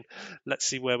coming. Let's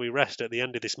see where we rest at the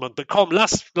end of this month. But Com,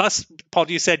 last pod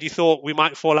you said you thought we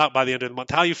might fall out by the end of the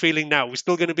month. How are you feeling now? We're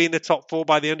still going to be in the top four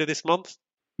by the end of this month?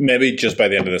 Maybe just by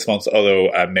the end of this month, although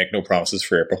I make no promises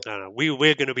for April.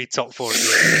 We're going to be top four at the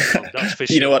end of this month, that's for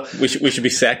sure. You know what? We should be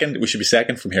second. We should be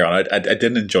second from here on out. I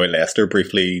didn't enjoy Leicester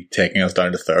briefly taking us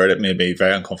down to third. It made me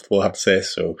very uncomfortable, I have to say.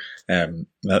 So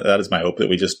that is my hope that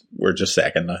we're just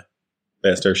second now.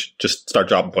 Leicester just start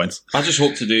dropping points. I just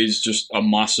hope today is just a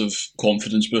massive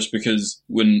confidence boost, because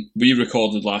when we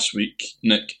recorded last week,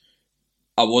 Nick,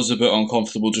 I was a bit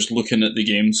uncomfortable just looking at the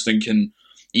games, thinking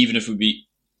even if we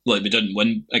didn't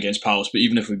win against Palace, but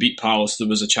even if we beat Palace, there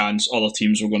was a chance other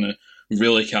teams were going to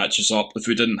really catch us up. If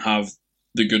we didn't have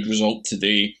the good result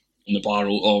today in the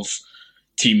barrel of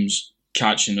teams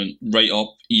catching it right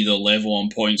up either level on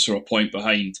points or a point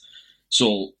behind.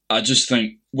 So I just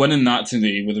think winning that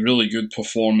today with a really good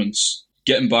performance,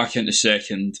 getting back into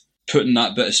second, putting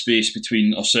that bit of space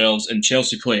between ourselves, and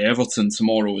Chelsea play Everton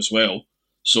tomorrow as well.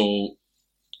 So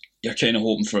you're kind of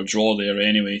hoping for a draw there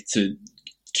anyway to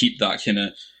keep that kind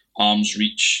of arm's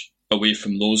reach away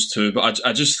from those two. But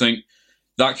I just think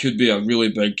that could be a really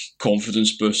big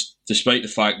confidence boost, despite the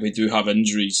fact we do have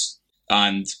injuries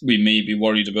and we may be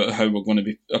worried about how we're going to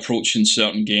be approaching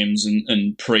certain games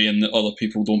and praying that other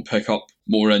people don't pick up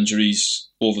more injuries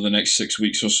over the next 6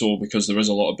 weeks or so, because there is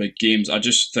a lot of big games. I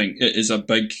just think it is a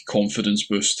big confidence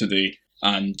boost today,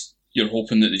 and you're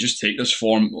hoping that they just take this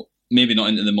form, maybe not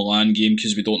into the Milan game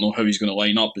because we don't know how he's going to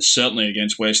line up, but certainly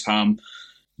against West Ham,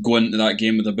 go into that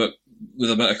game with a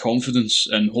bit of confidence,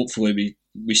 and hopefully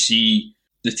we see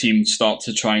the team start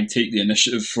to try and take the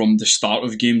initiative from the start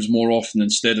of games more often,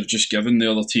 instead of just giving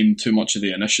the other team too much of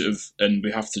the initiative, and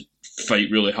we have to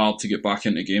fight really hard to get back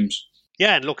into games.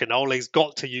 Yeah, and look, Ole's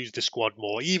got to use the squad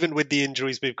more, even with the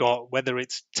injuries we've got, whether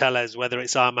it's Tellez, whether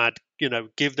it's Ahmad,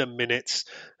 give them minutes,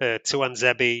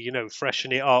 Tuanzebe,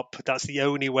 freshen it up. That's the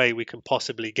only way we can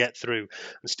possibly get through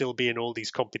and still be in all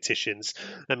these competitions.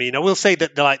 I mean, I will say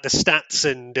that the stats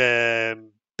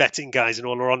and betting guys and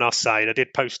all are on our side. I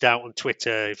did post out on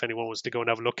Twitter, if anyone wants to go and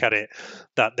have a look at it,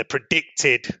 that the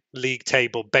predicted league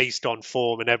table based on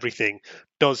form and everything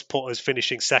does put us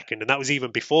finishing second, and that was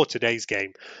even before today's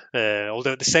game.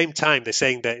 Although at the same time, they're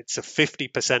saying that it's a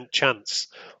 50% chance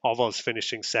of us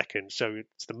finishing second, so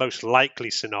it's the most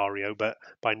likely scenario, but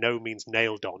by no means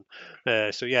nailed on.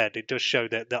 So yeah, it does show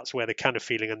that that's where they're kind of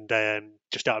feeling. And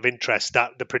just out of interest,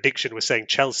 that the prediction was saying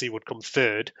Chelsea would come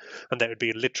third, and that would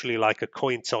be literally like a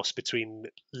coin toss between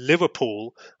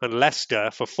Liverpool and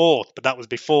Leicester for fourth, but that was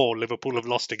before Liverpool have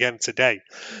lost again today.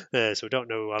 So I don't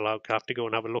know, I'll have to go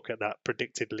and have a look at that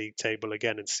predicted league table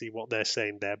again and see what they're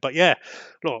saying there. But yeah,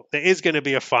 look, there is going to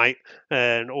be a fight,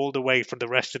 and all the way for the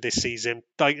rest of this season.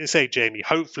 Like I say, Jamie,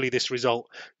 hopefully this result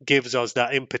gives us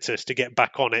that impetus to get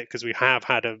back on it, because we have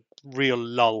had a real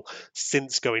lull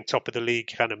since going top of the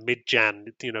league kind of mid-Jan.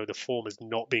 The form has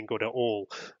not been good at all.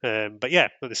 But yeah,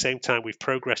 at the same time, we've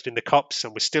progressed in the cups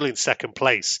and we're still in second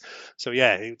place. So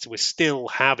yeah, we still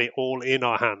have it all in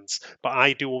our hands. But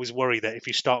I do always worry that if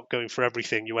you start going for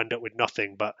everything, you end up with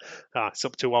nothing. But it's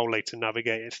up to Ole to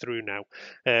navigate it through now.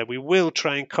 We will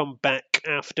try and come back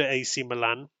after AC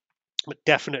Milan. But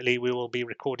definitely we will be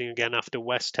recording again after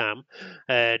West Ham.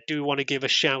 Do want to give a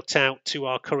shout out to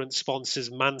our current sponsors,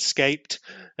 Manscaped.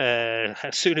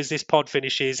 As soon as this pod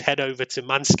finishes, head over to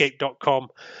manscaped.com,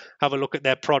 have a look at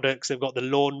their products. They've got the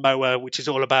lawn mower, which is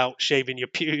all about shaving your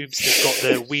pubes. They've got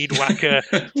the weed whacker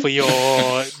for your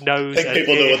nose. I think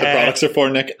people know what the products are for,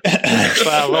 Nick.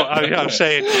 Well, I'm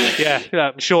saying, yeah,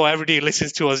 I'm sure everybody who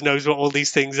listens to us knows what all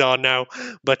these things are now.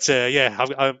 But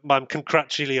I'm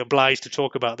contractually obliged to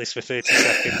talk about this for 30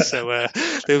 seconds. So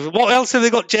what else have they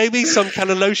got, Jamie? Some kind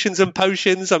of lotions and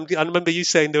potions? I remember you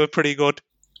saying they were pretty good.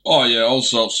 Oh yeah, all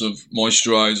sorts of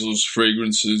moisturisers,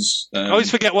 fragrances. I always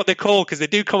forget what they're called because they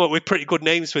do come up with pretty good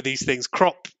names for these things.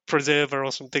 Crop preserver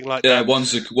or something like that. Yeah,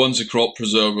 one's a crop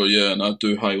preserver, yeah, and I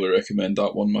do highly recommend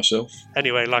that one myself.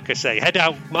 Anyway, like I say, head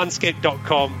out,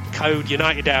 manscaped.com, code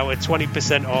UnitedHour,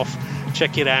 20% off.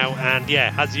 Check it out, and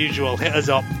yeah, as usual, hit us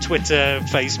up, Twitter,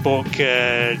 Facebook.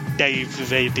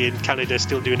 Dave in Canada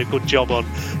still doing a good job on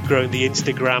growing the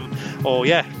Instagram, or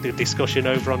yeah, the discussion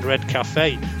over on Red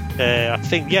Cafe. I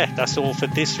think, yeah, that's all for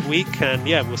this week, and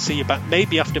yeah, we'll see you back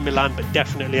maybe after Milan, but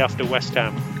definitely after West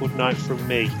Ham. Good night from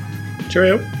me.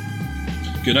 Cheerio.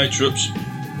 Good night, troops.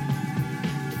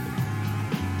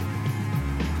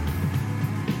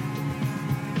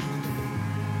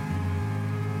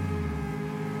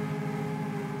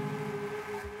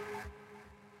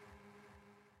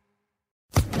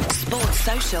 Sports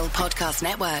Social Podcast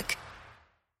Network.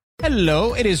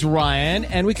 Hello, it is Ryan,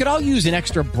 and we could all use an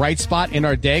extra bright spot in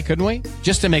our day, couldn't we?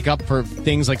 Just to make up for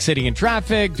things like sitting in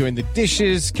traffic, doing the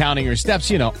dishes, counting your steps,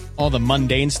 you know, all the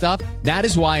mundane stuff. That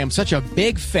is why I'm such a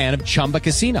big fan of Chumba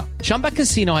Casino. Chumba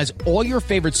Casino has all your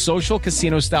favorite social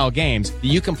casino-style games that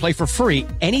you can play for free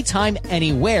anytime,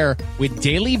 anywhere with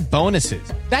daily bonuses.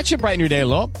 That should brighten your day a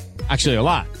little. Actually, a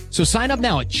lot. So sign up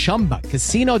now at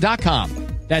ChumbaCasino.com.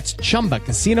 That's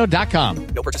ChumbaCasino.com.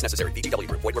 No purchase necessary. VGW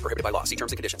Group. Void where prohibited by law. See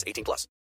terms and conditions. 18+.